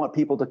 We want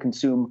people to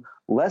consume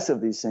less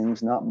of these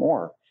things, not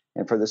more.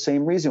 And for the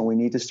same reason, we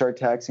need to start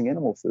taxing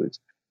animal foods.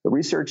 The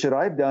research that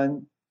I've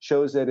done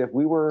shows that if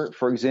we were,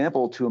 for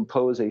example, to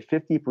impose a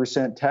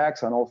 50%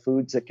 tax on all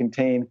foods that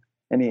contain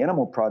any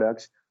animal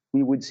products,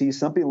 we would see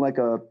something like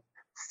a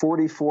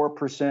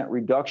 44%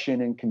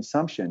 reduction in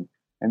consumption.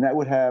 And that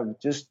would have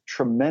just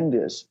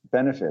tremendous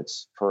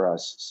benefits for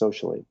us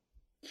socially.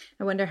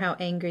 I wonder how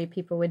angry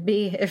people would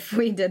be if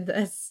we did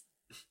this.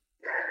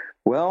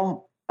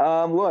 Well,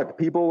 look,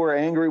 people were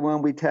angry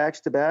when we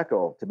taxed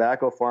tobacco.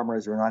 Tobacco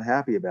farmers were not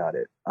happy about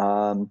it.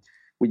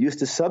 We used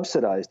to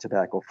subsidize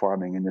tobacco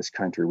farming in this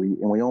country.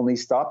 We only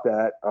stopped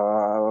that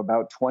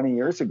about 20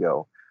 years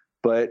ago.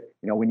 But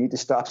we need to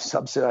stop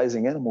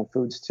subsidizing animal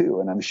foods too.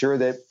 And I'm sure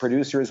that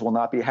producers will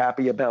not be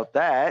happy about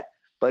that,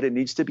 but it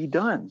needs to be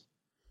done.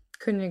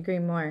 Couldn't agree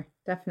more.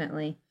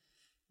 Definitely.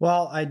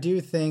 Well, I do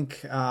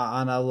think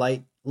on a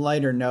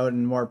lighter note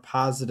and more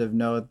positive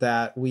note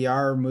that we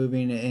are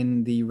moving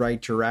in the right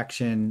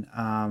direction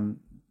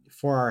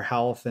for our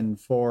health and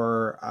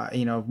for,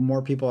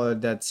 more people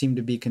that seem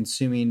to be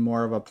consuming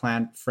more of a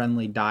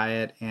plant-friendly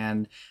diet.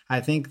 And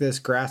I think this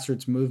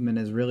grassroots movement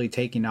is really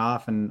taking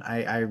off, and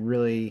I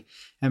really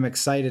am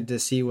excited to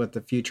see what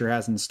the future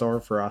has in store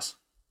for us.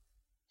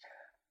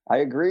 I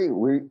agree.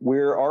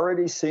 We're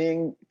already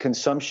seeing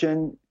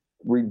consumption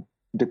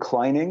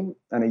declining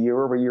on a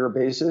year-over-year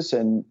basis,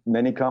 and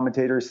many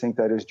commentators think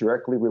that is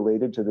directly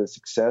related to the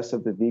success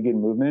of the vegan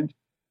movement.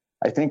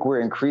 I think we're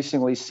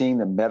increasingly seeing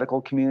the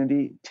medical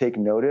community take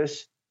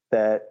notice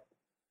that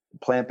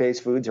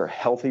plant-based foods are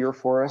healthier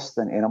for us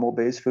than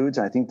animal-based foods.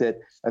 And I think that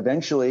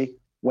eventually,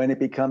 when it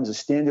becomes a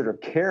standard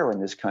of care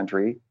in this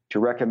country to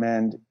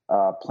recommend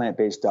a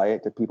plant-based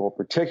diet to people,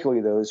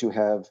 particularly those who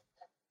have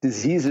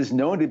diseases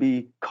known to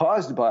be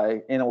caused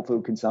by animal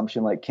food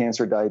consumption, like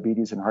cancer,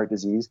 diabetes, and heart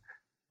disease,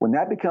 when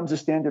that becomes a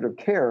standard of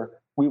care,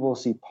 we will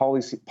see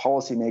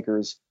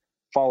policymakers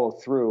follow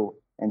through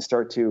and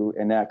start to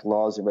enact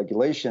laws and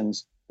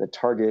regulations that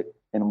target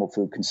animal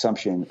food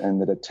consumption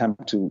and that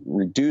attempt to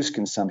reduce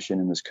consumption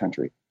in this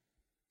country.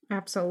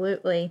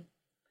 Absolutely.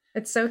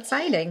 It's so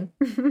exciting.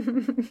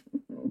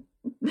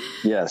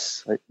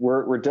 Yes,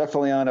 we're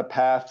definitely on a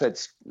path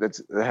that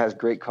has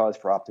great cause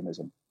for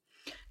optimism.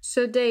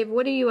 So, Dave,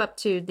 what are you up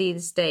to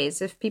these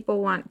days? If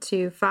people want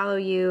to follow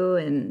you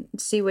and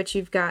see what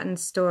you've got in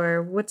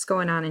store, what's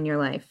going on in your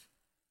life?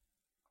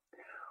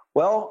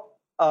 Well,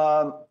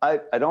 I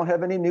don't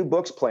have any new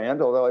books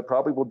planned, although I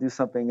probably will do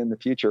something in the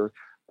future.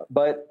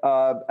 But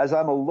as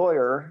I'm a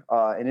lawyer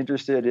and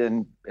interested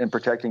in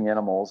protecting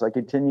animals, I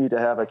continue to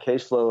have a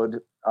caseload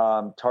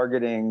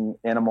targeting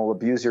animal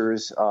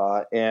abusers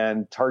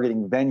and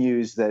targeting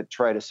venues that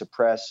try to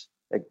suppress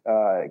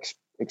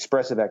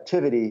expressive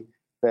activity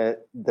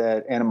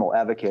that animal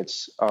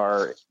advocates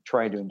are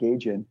trying to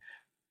engage in.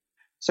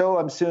 So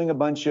I'm suing a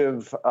bunch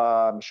of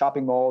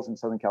shopping malls in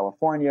Southern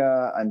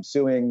California. I'm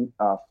suing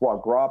foie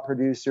gras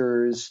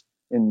producers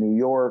in New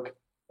York.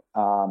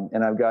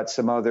 And I've got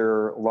some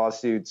other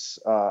lawsuits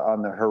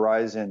on the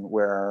horizon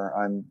where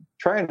I'm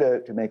trying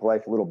to make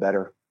life a little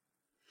better.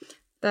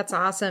 That's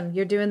awesome.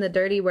 You're doing the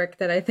dirty work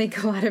that I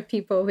think a lot of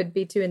people would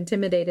be too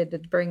intimidated to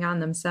bring on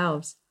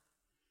themselves.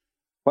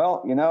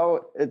 Well,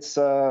 it's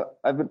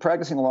I've been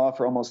practicing law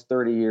for almost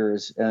 30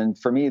 years, and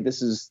for me,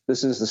 this is the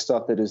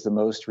stuff that is the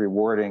most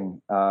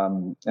rewarding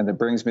and that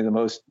brings me the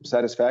most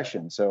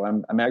satisfaction. So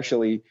I'm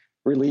actually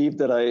relieved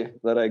that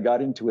I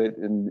got into it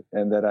and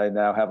that I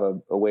now have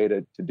a way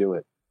to do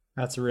it.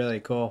 That's really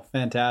cool.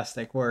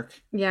 Fantastic work.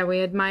 Yeah,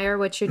 we admire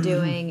what you're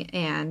doing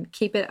and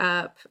keep it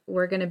up.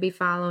 We're going to be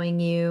following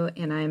you,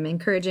 and I'm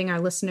encouraging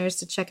our listeners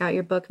to check out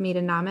your book,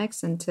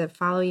 Meatonomics, and to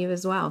follow you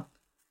as well.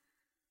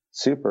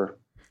 Super.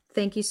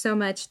 Thank you so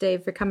much,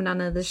 Dave, for coming on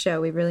to the show.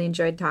 We really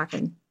enjoyed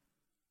talking.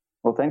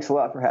 Well, thanks a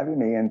lot for having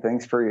me, and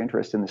thanks for your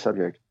interest in the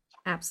subject.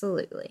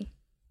 Absolutely.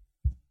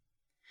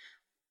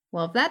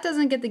 Well, if that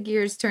doesn't get the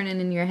gears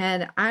turning in your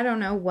head, I don't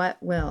know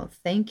what will.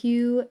 Thank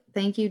you,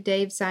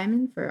 Dave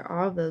Simon, for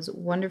all of those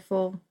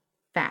wonderful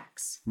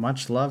facts.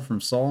 Much love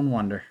from Soul and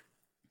Wonder.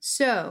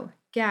 So,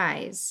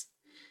 guys,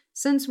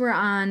 since we're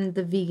on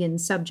the vegan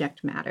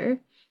subject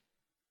matter,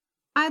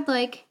 I'd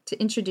like to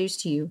introduce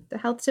to you the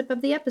health tip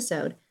of the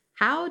episode.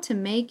 How to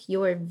make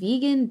your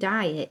vegan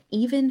diet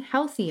even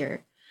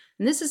healthier.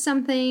 And this is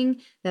something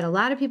that a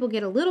lot of people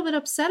get a little bit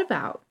upset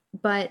about,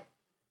 but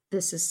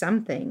this is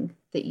something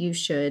that you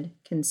should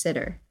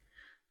consider.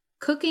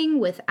 Cooking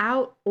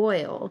without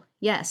oil.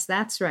 Yes,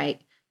 that's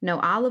right. No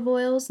olive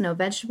oils, no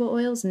vegetable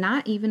oils,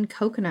 not even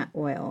coconut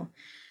oil.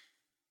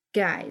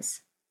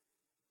 Guys,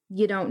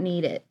 you don't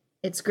need it.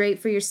 It's great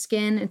for your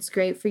skin, it's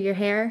great for your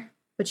hair,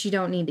 but you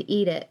don't need to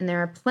eat it. And there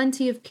are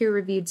plenty of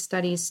peer-reviewed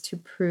studies to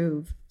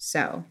prove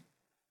so.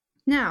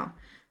 Now,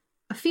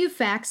 a few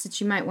facts that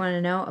you might want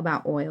to know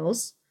about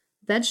oils.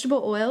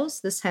 Vegetable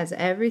oils, this has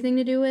everything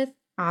to do with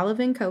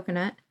olive and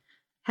coconut,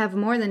 have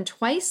more than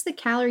twice the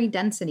calorie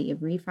density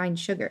of refined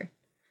sugar.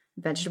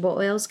 Vegetable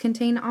oils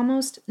contain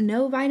almost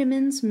no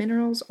vitamins,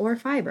 minerals, or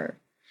fiber.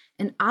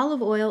 And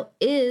olive oil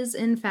is,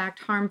 in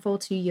fact, harmful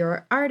to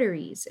your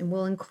arteries. And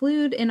we'll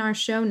include in our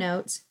show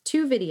notes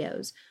 2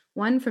 videos,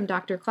 one from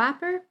Dr.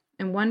 Clapper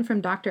and one from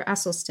Dr.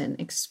 Esselstyn,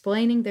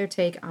 explaining their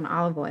take on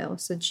olive oil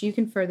so that you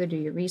can further do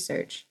your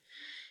research.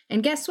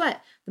 And guess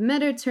what? The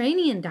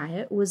Mediterranean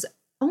diet was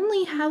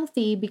only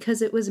healthy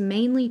because it was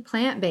mainly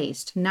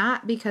plant-based,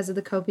 not because of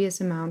the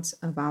copious amounts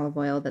of olive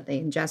oil that they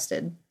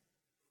ingested.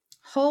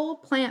 Whole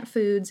plant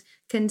foods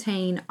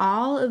contain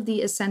all of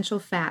the essential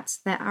fats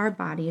that our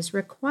bodies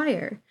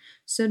require,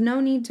 so no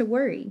need to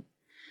worry.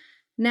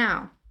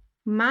 Now,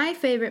 my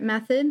favorite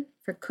method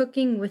for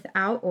cooking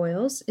without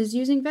oils is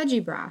using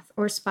veggie broth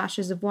or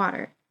splashes of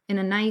water in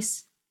a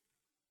nice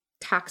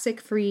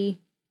toxic-free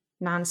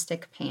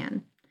nonstick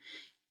pan.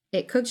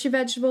 It cooks your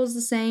vegetables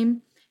the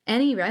same.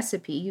 Any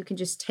recipe, you can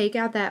just take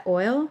out that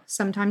oil,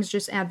 sometimes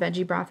just add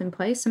veggie broth in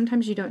place.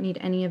 Sometimes you don't need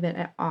any of it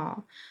at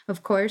all.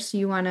 Of course,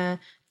 you want to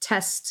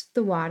test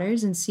the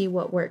waters and see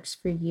what works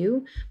for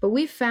you. But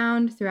we've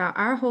found throughout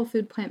our whole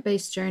food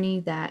plant-based journey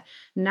that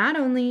not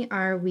only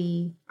are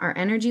our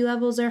energy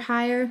levels are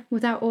higher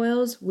without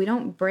oils, we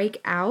don't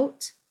break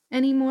out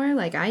anymore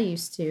like I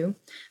used to.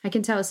 I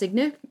can tell a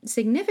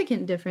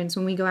significant difference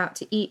when we go out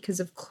to eat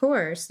because, of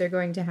course, they're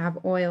going to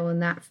have oil in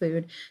that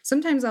food.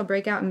 Sometimes I'll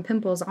break out in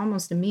pimples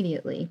almost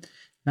immediately.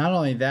 Not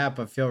only that,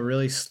 but feel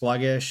really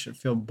sluggish,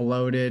 feel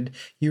bloated.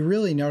 You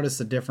really notice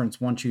the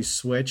difference once you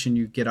switch and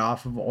you get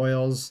off of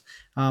oils.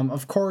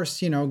 Of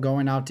course,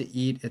 going out to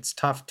eat, it's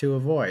tough to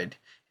avoid.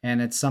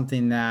 And it's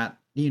something that,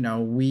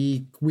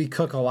 we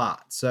cook a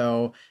lot.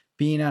 So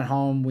being at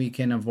home, we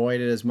can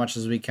avoid it as much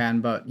as we can.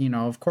 But,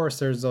 of course,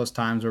 there's those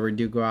times where we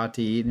do go out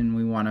to eat and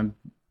we want to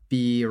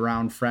be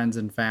around friends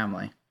and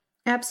family.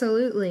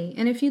 Absolutely.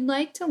 And if you'd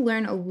like to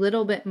learn a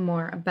little bit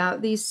more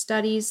about these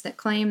studies that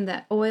claim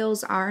that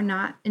oils are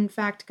not, in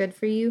fact, good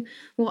for you,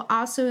 we'll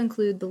also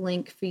include the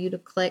link for you to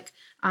click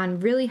on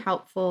really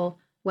helpful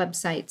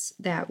websites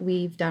that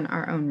we've done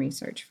our own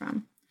research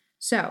from.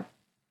 So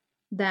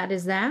that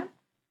is that.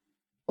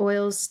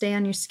 Oils stay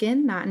on your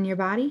skin, not in your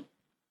body.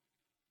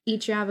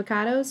 Eat your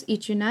avocados,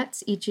 eat your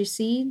nuts, eat your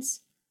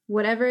seeds,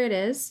 whatever it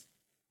is.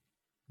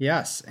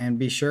 Yes, and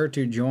be sure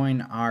to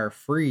join our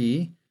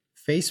free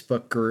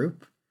Facebook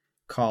group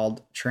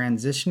called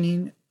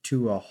Transitioning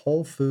to a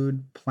Whole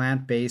Food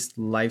Plant-Based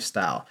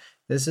Lifestyle.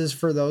 This is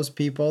for those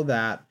people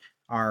that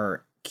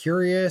are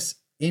curious,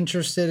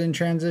 interested in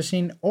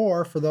transitioning,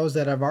 or for those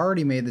that have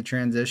already made the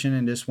transition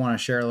and just want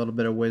to share a little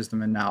bit of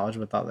wisdom and knowledge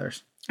with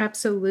others.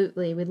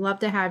 Absolutely. We'd love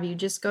to have you.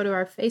 Just go to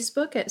our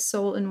Facebook at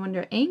Soul and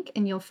Wonder Inc.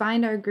 and you'll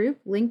find our group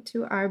linked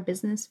to our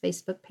business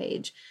Facebook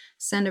page.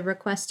 Send a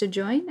request to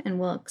join and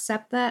we'll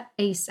accept that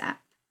ASAP.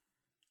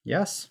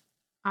 Yes.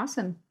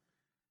 Awesome.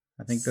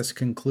 I think this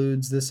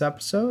concludes this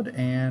episode,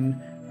 and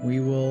we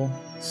will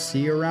see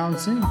you around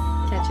soon.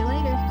 Catch you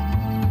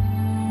later.